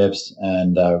relationships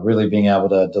and really being able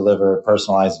to deliver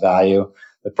personalized value.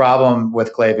 The problem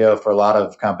with Klaviyo for a lot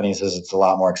of companies is it's a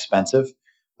lot more expensive.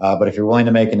 But if you're willing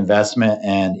to make an investment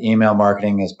and email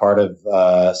marketing is part of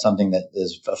something that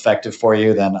is effective for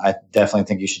you, then I definitely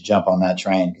think you should jump on that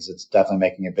train because it's definitely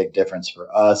making a big difference for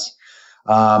us.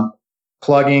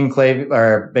 Plugging Klaviyo,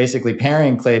 or basically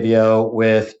pairing Klaviyo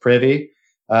with Privy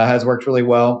has worked really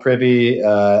well. Privy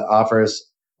offers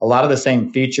a lot of the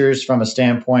same features from a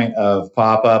standpoint of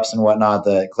pop-ups and whatnot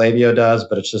that Klaviyo does,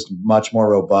 but it's just much more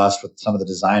robust with some of the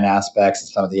design aspects and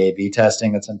some of the A/B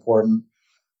testing that's important.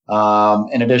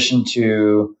 In addition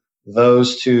to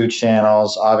those two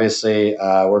channels, obviously,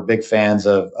 we're big fans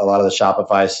of a lot of the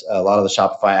Shopify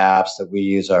apps that we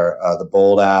use are the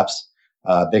Bold apps.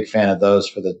 Big fan of those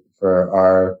for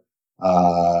our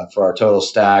total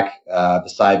stack.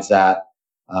 Besides that,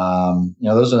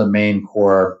 those are the main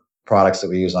core products that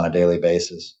we use on a daily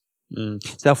basis.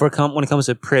 So when it comes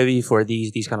to Privy for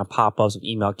these kind of pop-ups of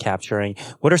email capturing,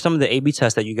 what are some of the A/B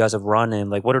tests that you guys have run,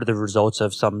 and what are the results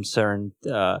of some certain,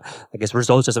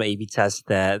 results of some A/B tests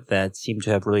that seem to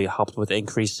have really helped with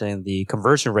increasing the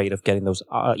conversion rate of getting those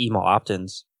email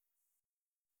opt-ins?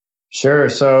 Sure.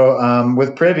 So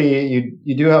with Privy,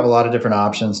 you do have a lot of different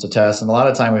options to test, and a lot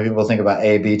of time when people think about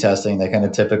A/B testing, they kind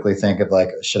of typically think of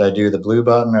should I do the blue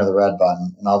button or the red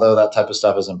button? And although that type of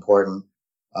stuff is important,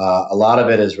 a lot of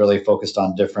it is really focused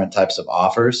on different types of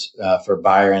offers for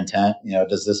buyer intent.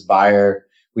 Does this buyer,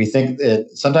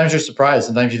 sometimes you're surprised.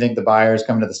 Sometimes you think the buyer is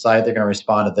coming to the site, they're going to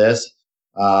respond to this.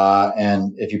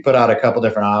 And if you put out a couple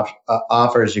different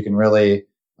offers, you can really,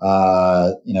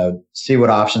 see what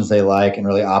options they like and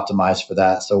really optimize for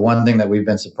that. So one thing that we've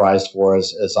been surprised for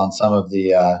is on some of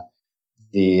the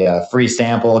free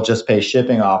sample, just pay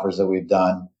shipping offers that we've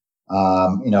done.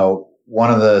 One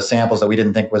of the samples that we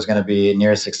didn't think was going to be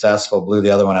near successful blew the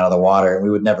other one out of the water. And we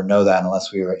would never know that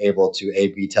unless we were able to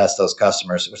A/B test those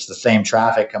customers, which is the same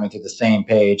traffic coming to the same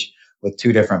page with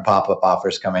two different pop-up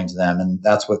offers coming to them. And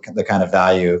that's what the kind of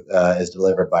value is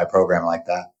delivered by a program like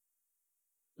that.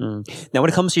 Now, when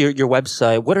it comes to your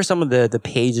website, what are some of the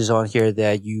pages on here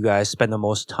that you guys spend the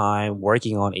most time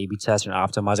working on A/B testing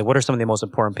and optimizing? What are some of the most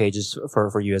important pages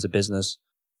for you as a business?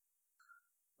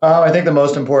 I think the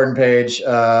most important page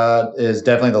is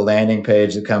definitely the landing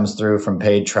page that comes through from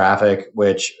paid traffic,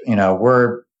 which,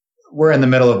 we're in the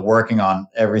middle of working on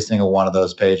every single one of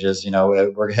those pages.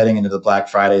 We're heading into the Black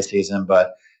Friday season,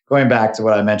 but going back to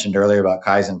what I mentioned earlier about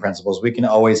Kaizen principles, we can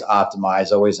always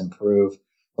optimize, always improve.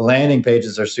 The landing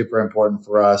pages are super important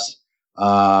for us.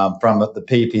 From the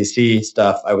PPC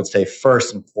stuff, I would say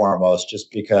first and foremost,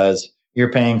 just because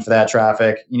you're paying for that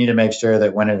traffic, you need to make sure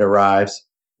that when it arrives,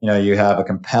 you have a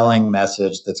compelling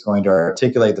message that's going to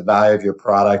articulate the value of your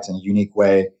product in a unique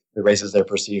way that raises their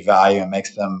perceived value and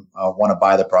makes them want to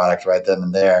buy the product right then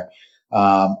and there.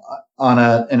 I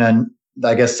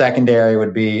guess secondary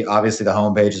would be obviously the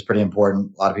homepage is pretty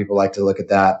important. A lot of people like to look at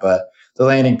that, but the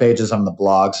landing pages on the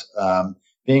blogs,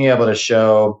 being able to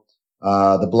show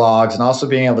the blogs and also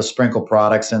being able to sprinkle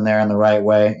products in there in the right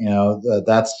way,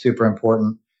 that's super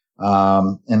important.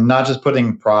 And not just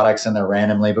putting products in there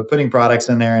randomly, but putting products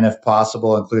in there, and if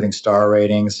possible, including star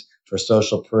ratings for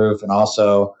social proof, and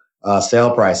also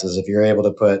sale prices. If you're able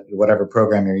to put whatever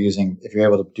program you're using, if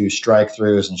you're able to do strike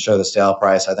throughs and show the sale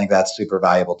price, I think that's super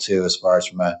valuable too, as far as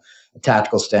from a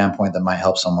tactical standpoint that might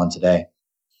help someone today.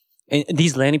 And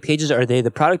these landing pages, are they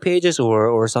the product pages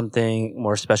or something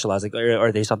more specialized? Or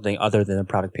are they something other than the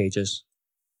product pages?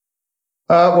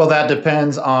 Well, that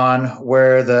depends on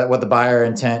what the buyer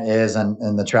intent is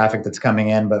and the traffic that's coming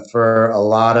in. But for a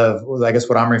lot of, I guess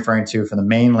what I'm referring to for the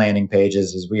main landing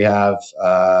pages is we have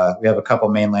a couple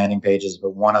main landing pages,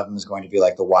 but one of them is going to be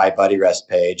like the Why Buddy Rest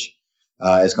page.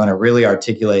 Is going to really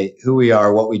articulate who we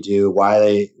are, what we do,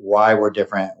 why we're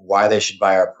different, why they should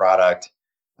buy our product,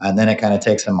 and then it kind of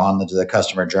takes them on the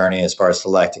customer journey as far as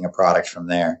selecting a product from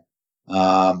there.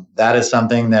 That is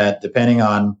something that depending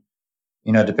on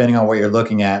what you're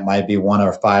looking at, might be one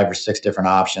or 5 or 6 different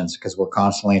options because we're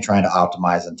constantly trying to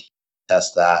optimize and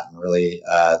test that, and really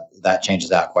that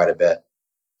changes out quite a bit.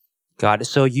 Got it.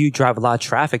 So you drive a lot of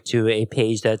traffic to a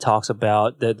page that talks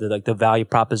about the value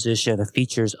proposition, the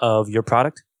features of your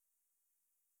product?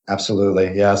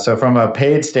 Absolutely. Yeah. So from a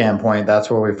paid standpoint,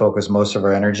 that's where we focus most of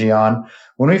our energy on.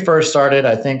 When we first started,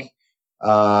 I think,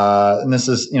 and this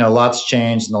is, lots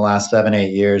changed in the last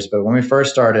 7-8 years, but when we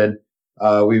first started,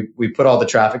 we put all the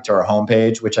traffic to our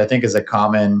homepage, which I think is a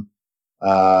common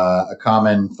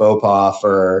faux pas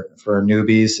for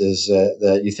newbies, is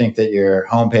that you think that your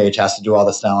homepage has to do all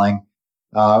the selling.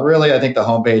 Really, I think the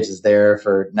homepage is there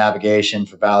for navigation,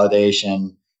 for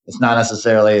validation. It's not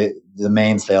necessarily the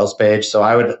main sales page. So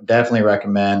I would definitely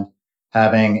recommend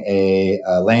having a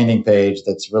landing page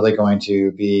that's really going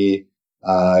to be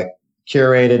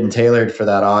curated and tailored for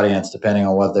that audience, depending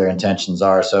on what their intentions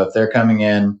are. So if they're coming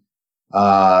in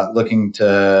looking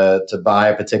to buy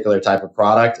a particular type of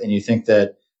product, and you think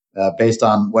that based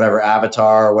on whatever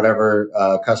avatar or whatever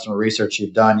customer research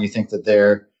you've done, you think that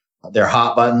their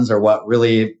hot buttons are what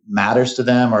really matters to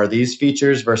them, are these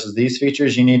features versus these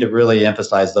features, you need to really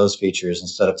emphasize those features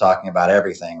instead of talking about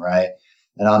everything, right?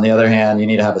 And on the other hand, you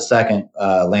need to have a second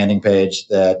landing page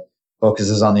that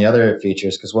focuses on the other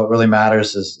features, because what really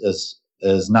matters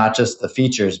is not just the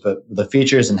features, but the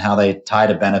features and how they tie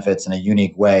to benefits in a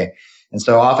unique way. And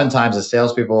so oftentimes as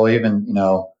salespeople, even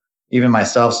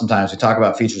myself, sometimes we talk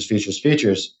about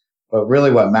features, but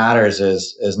really what matters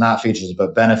is not features,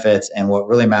 but benefits. And what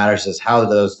really matters is how do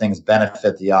those things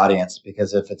benefit the audience?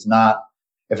 Because if it's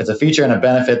a feature and a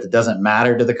benefit that doesn't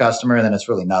matter to the customer, then it's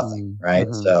really nothing, right?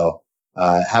 Mm-hmm. So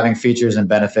having features and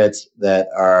benefits that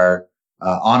are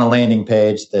on a landing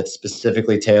page that's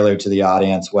specifically tailored to the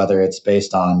audience, whether it's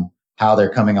based on how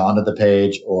they're coming onto the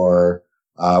page or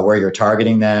where you're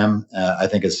targeting them, I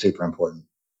think is super important.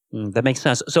 That makes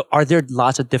sense. So are there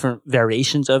lots of different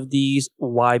variations of these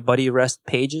Why Buddy Rest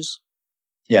pages?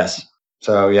 Yes.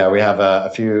 So yeah, we have a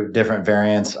few different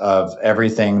variants of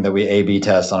everything that we A/B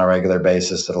test on a regular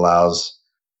basis that allows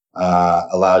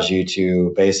you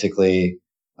to basically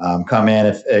come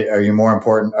in. Are you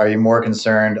more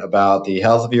concerned about the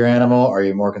health of your animal? Are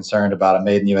you more concerned about a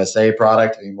made in USA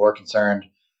product? Are you more concerned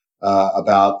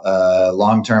about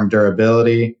long-term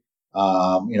durability?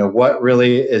 What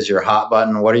really is your hot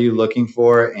button? What are you looking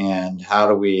for? And how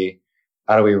do we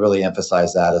really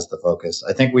emphasize that as the focus?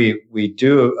 I think we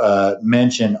do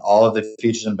mention all of the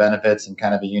features and benefits in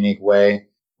kind of a unique way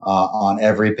on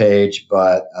every page,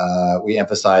 but we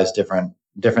emphasize different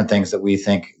things that we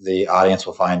think the audience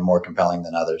will find more compelling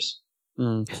than others.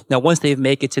 Now, once they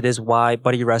make it to this Why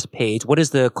Buddy Rest page, what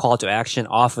is the call to action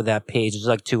off of that page? Is it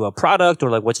like to a product, or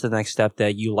like what's the next step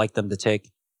that you like them to take?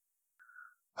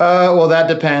 Well, that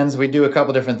depends. We do a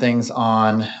couple different things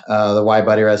on the Why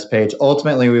Buddy Rest page.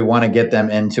 Ultimately, we want to get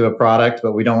them into a product,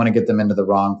 but we don't want to get them into the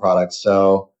wrong product.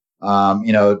 So,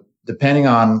 depending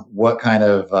on what kind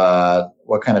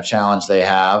of challenge they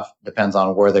have, depends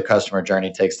on where the customer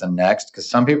journey takes them next. Because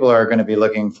some people are going to be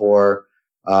looking for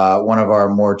one of our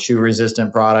more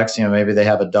chew-resistant products. Maybe they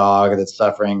have a dog that's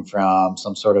suffering from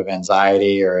some sort of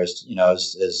anxiety, or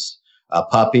is a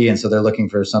puppy, and so they're looking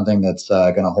for something that's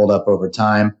going to hold up over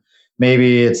time.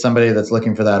 Maybe it's somebody that's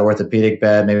looking for that orthopedic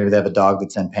bed. Maybe they have a dog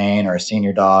that's in pain, or a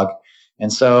senior dog.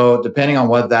 And so depending on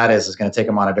what that is going to take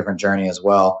them on a different journey as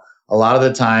well. A lot of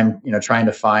the time, trying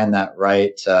to find that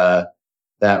right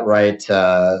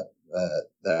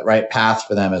path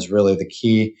for them is really the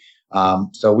key.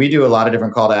 So we do a lot of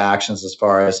different call to actions as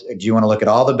far as, do you want to look at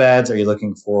all the beds? Are you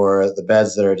looking for the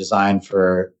beds that are designed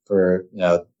for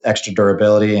extra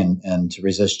durability and to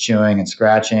resist chewing and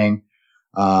scratching?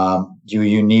 Do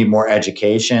you need more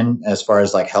education as far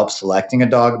as like help selecting a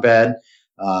dog bed?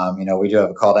 We do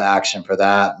have a call to action for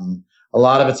that. And a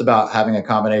lot of it's about having a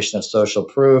combination of social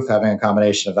proof, having a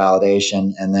combination of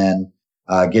validation, and then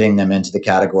getting them into the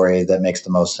category that makes the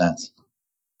most sense.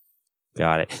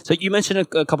 Got it. So you mentioned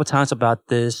a couple of times about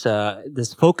this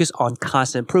focus on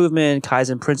constant improvement,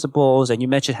 Kaizen principles, and you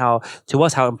mentioned how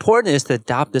important it is to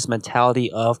adopt this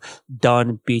mentality of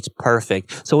done beats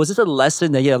perfect. So was this a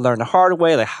lesson that you had to learn the hard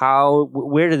way? Like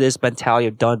where did this mentality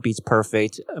of done beats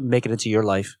perfect make it into your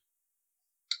life?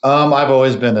 I've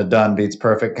always been a done beats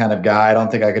perfect kind of guy. I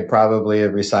don't think I could probably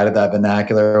have recited that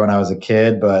vernacular when I was a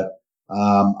kid, but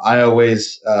I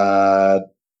always thought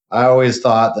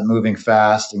that moving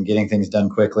fast and getting things done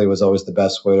quickly was always the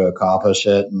best way to accomplish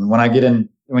it. And when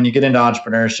you get into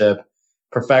entrepreneurship,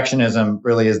 perfectionism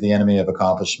really is the enemy of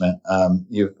accomplishment.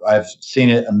 I've seen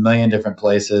it a million different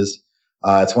places.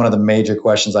 It's one of the major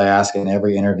questions I ask in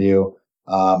every interview.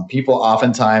 People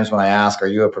oftentimes, when I ask, "Are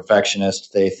you a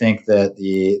perfectionist?" they think that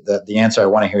the answer I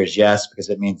want to hear is yes, because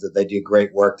it means that they do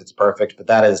great work that's perfect. But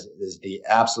that is the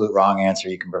absolute wrong answer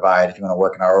you can provide if you want to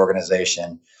work in our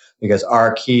organization, because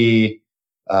our key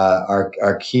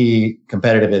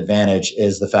competitive advantage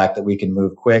is the fact that we can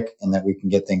move quick and that we can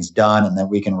get things done and that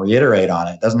we can reiterate on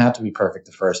it. It doesn't have to be perfect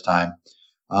the first time.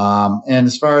 And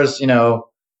as far as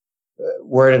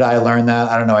where did I learn that?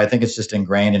 I don't know. I think it's just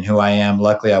ingrained in who I am.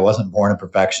 Luckily, I wasn't born a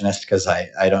perfectionist, because I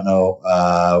don't know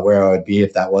where I would be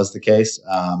if that was the case.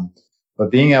 But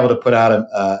being able to put out an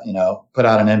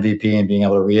MVP and being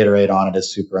able to reiterate on it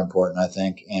is super important, I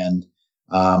think. And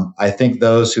I think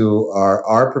those who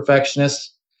are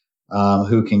perfectionists,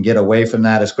 who can get away from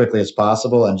that as quickly as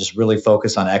possible and just really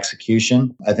focus on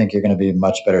execution, I think you're going to be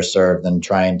much better served than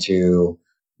trying to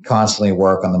constantly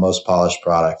work on the most polished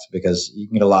product, because you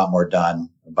can get a lot more done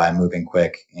by moving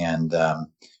quick and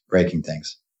breaking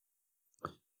things.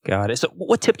 Got it. So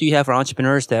what tip do you have for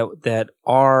entrepreneurs that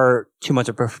are too much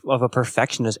of a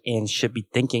perfectionist and should be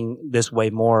thinking this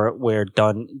way more, where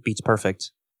done beats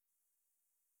perfect?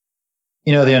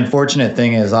 The unfortunate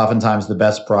thing is oftentimes the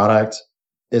best product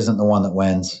isn't the one that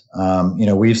wins.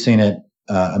 We've seen it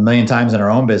a million times in our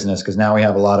own business, because now we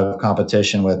have a lot of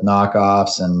competition with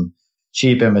knockoffs and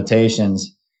cheap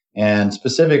imitations. And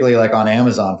specifically like on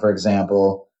Amazon, for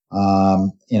example,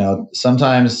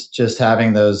 sometimes just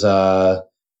having the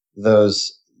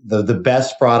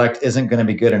best product isn't going to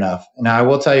be good enough. Now, I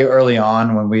will tell you, early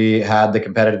on, when we had the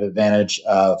competitive advantage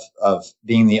of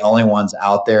being the only ones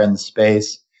out there in the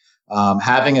space,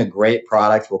 having a great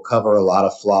product will cover a lot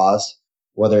of flaws,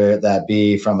 whether that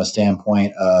be from a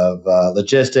standpoint of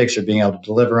logistics or being able to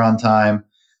deliver on time.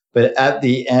 But at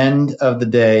the end of the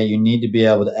day, you need to be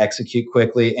able to execute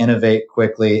quickly, innovate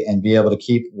quickly, and be able to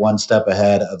keep one step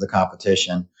ahead of the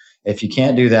competition. If you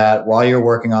can't do that while you're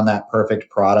working on that perfect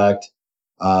product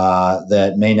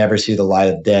that may never see the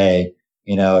light of day,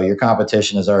 your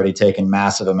competition has already taken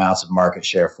massive amounts of market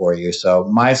share for you. So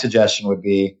my suggestion would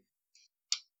be,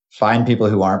 find people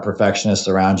who aren't perfectionists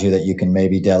around you that you can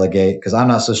maybe delegate, because I'm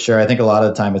not so sure. I think a lot of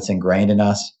the time it's ingrained in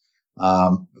us.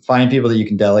 Find people that you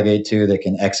can delegate to, that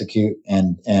can execute,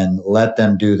 and let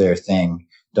them do their thing.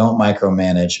 Don't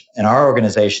micromanage. In our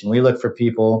organization, we look for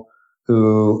people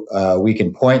who we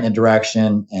can point in a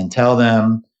direction and tell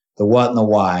them the what and the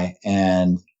why,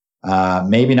 and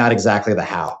maybe not exactly the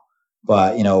how,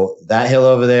 but that hill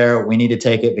over there, we need to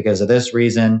take it because of this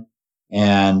reason,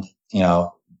 and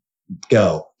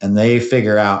go. And they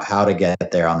figure out how to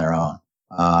get there on their own.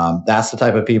 That's the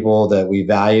type of people that we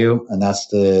value, and that's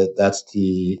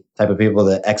the type of people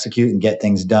that execute and get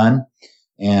things done.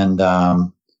 And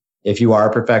if you are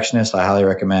a perfectionist, I highly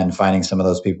recommend finding some of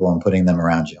those people and putting them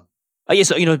around you. Yeah,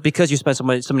 so because you spent so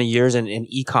many years in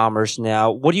e-commerce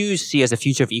now, what do you see as the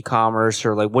future of e-commerce,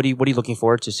 or what are you looking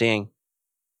forward to seeing?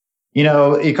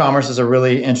 E-commerce is a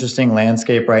really interesting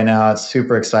landscape right now. It's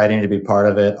super exciting to be part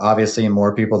of it. Obviously,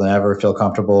 more people than ever feel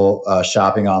comfortable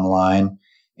shopping online.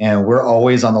 And we're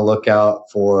always on the lookout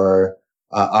for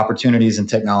opportunities in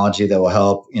technology that will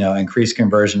help, increase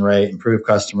conversion rate, improve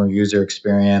customer user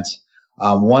experience.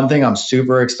 One thing I'm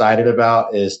super excited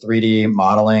about is 3D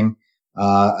modeling.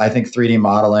 I think 3D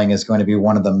modeling is going to be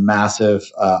one of the massive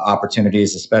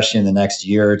opportunities, especially in the next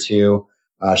year or two.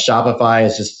 Shopify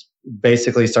is just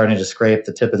basically starting to scrape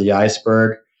the tip of the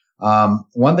iceberg.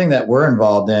 One thing that we're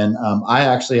involved in, I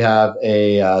actually have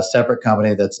a separate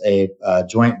company that's a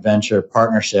joint venture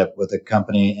partnership with a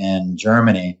company in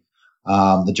Germany.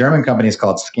 The German company is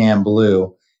called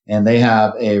ScanBlue, and they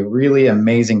have a really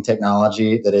amazing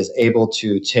technology that is able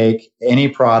to take any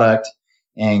product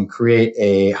and create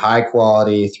a high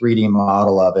quality 3D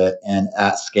model of it, and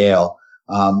at scale.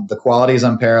 The quality is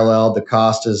unparalleled. The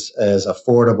cost is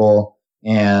affordable.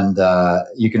 And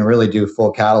you can really do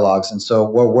full catalogs. And so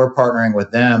what we're partnering with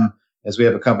them is we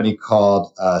have a company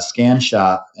called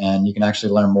ScanShop, and you can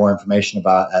actually learn more information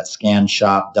about at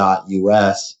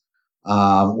scanshop.us,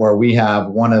 where we have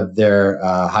one of their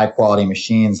high quality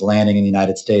machines landing in the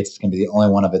United States. It's going to be the only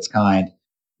one of its kind.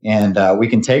 And we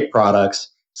can take products,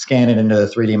 scan it into the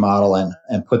 3D model,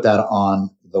 and put that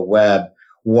on the web.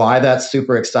 Why that's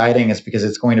super exciting is because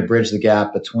it's going to bridge the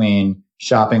gap between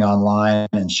shopping online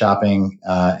and shopping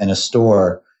in a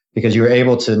store. because you're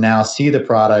able to now see the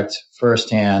product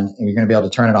firsthand, and you're going to be able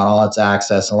to turn it on all its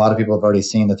access. And a lot of people have already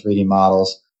seen the 3D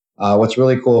models. What's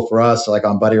really cool for us, like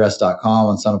on BuddyRest.com,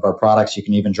 on some of our products, you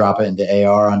can even drop it into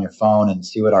AR on your phone and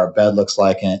see what our bed looks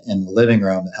like in the living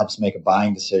room. That helps make a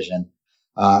buying decision.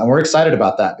 And we're excited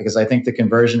about that because I think the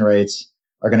conversion rates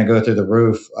are going to go through the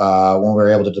roof when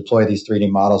we're able to deploy these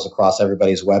 3D models across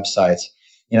everybody's websites.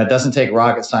 It doesn't take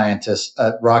rocket science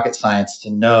to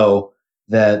know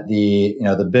that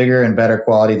the bigger and better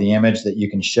quality the image that you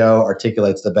can show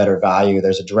articulates the better value.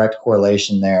 There's a direct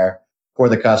correlation there for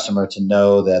the customer to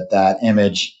know that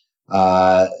image,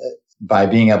 by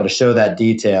being able to show that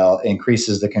detail,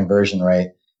 increases the conversion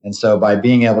rate. And so by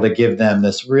being able to give them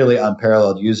this really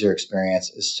unparalleled user experience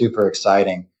is super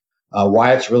exciting.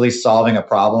 Why it's really solving a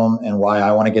problem and why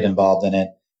I want to get involved in it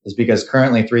is because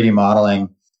currently 3D modeling,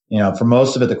 for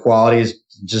most of it, the quality is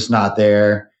just not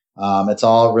there. It's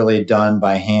all really done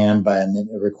by hand, and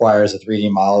it requires a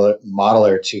 3D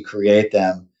modeler to create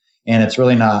them. And it's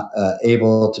really not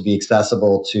able to be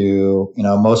accessible to,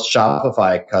 most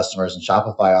Shopify customers and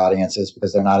Shopify audiences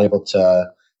because they're not able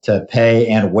to pay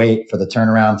and wait for the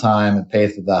turnaround time and pay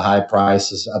for the high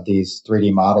prices of these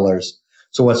 3D modelers.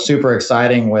 So what's super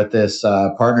exciting with this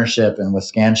partnership and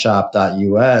with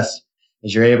scanshop.us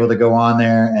is you're able to go on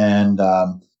there and,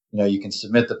 you can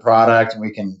submit the product and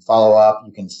we can follow up.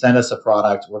 You can send us a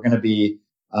product. We're going to be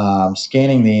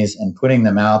scanning these and putting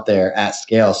them out there at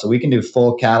scale. So we can do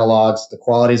full catalogs. The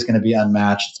quality is going to be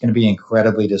unmatched. It's going to be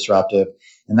incredibly disruptive.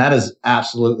 And that is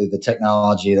absolutely the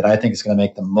technology that I think is going to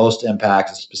make the most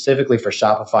impact, specifically for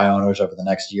Shopify owners over the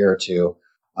next year or two.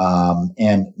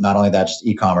 And not only that, just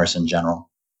e-commerce in general.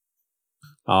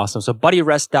 Awesome. So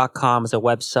BuddyRest.com is a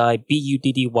website,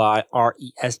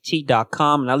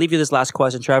 BuddyRest.com. And I'll leave you this last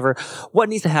question, Trevor. What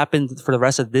needs to happen for the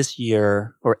rest of this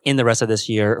year or in the rest of this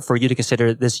year for you to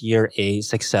consider this year a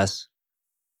success?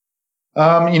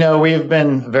 We've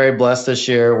been very blessed this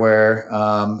year where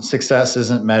success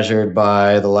isn't measured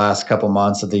by the last couple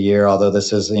months of the year, although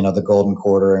this is, the golden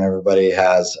quarter and everybody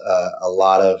has a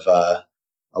lot of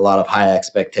high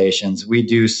expectations. We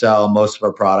do sell most of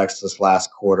our products this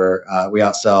last quarter. We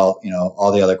outsell,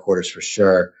 all the other quarters for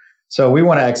sure. So we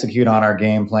want to execute on our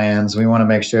game plans. We want to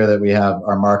make sure that we have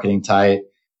our marketing tight.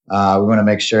 We want to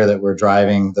make sure that we're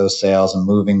driving those sales and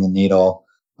moving the needle.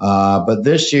 But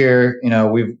this year,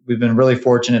 we've been really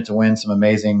fortunate to win some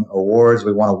amazing awards.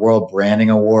 We won a World Branding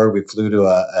Award. We flew to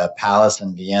a palace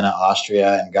in Vienna,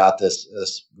 Austria, and got this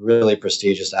really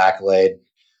prestigious accolade.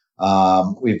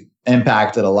 We've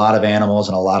impacted a lot of animals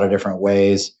in a lot of different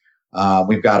ways.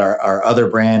 We've got our other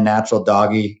brand, Natural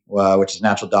Doggy, which is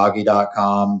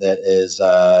naturaldoggy.com, that is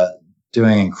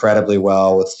doing incredibly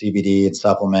well with CBD and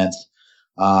supplements.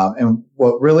 And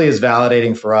what really is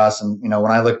validating for us, and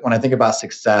when I think about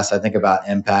success, I think about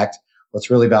impact. What's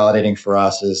really validating for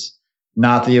us is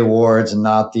not the awards and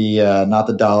not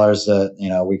the dollars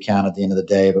that we count at the end of the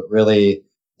day, but really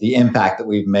the impact that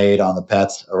we've made on the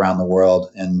pets around the world.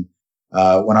 And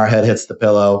when our head hits the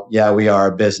pillow, we are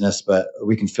a business, but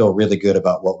we can feel really good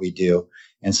about what we do.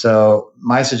 And so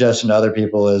my suggestion to other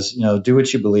people is, do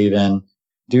what you believe in,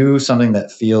 do something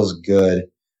that feels good.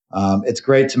 It's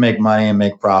great to make money and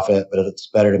make profit, but it's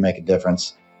better to make a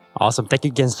difference. Awesome. Thank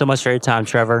you again so much for your time,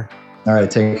 Trevor. All right.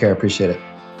 Take care. Appreciate it.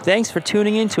 Thanks for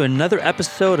tuning in to another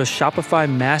episode of Shopify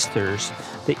Masters,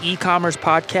 the e-commerce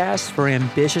podcast for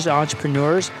ambitious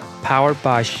entrepreneurs powered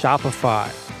by Shopify.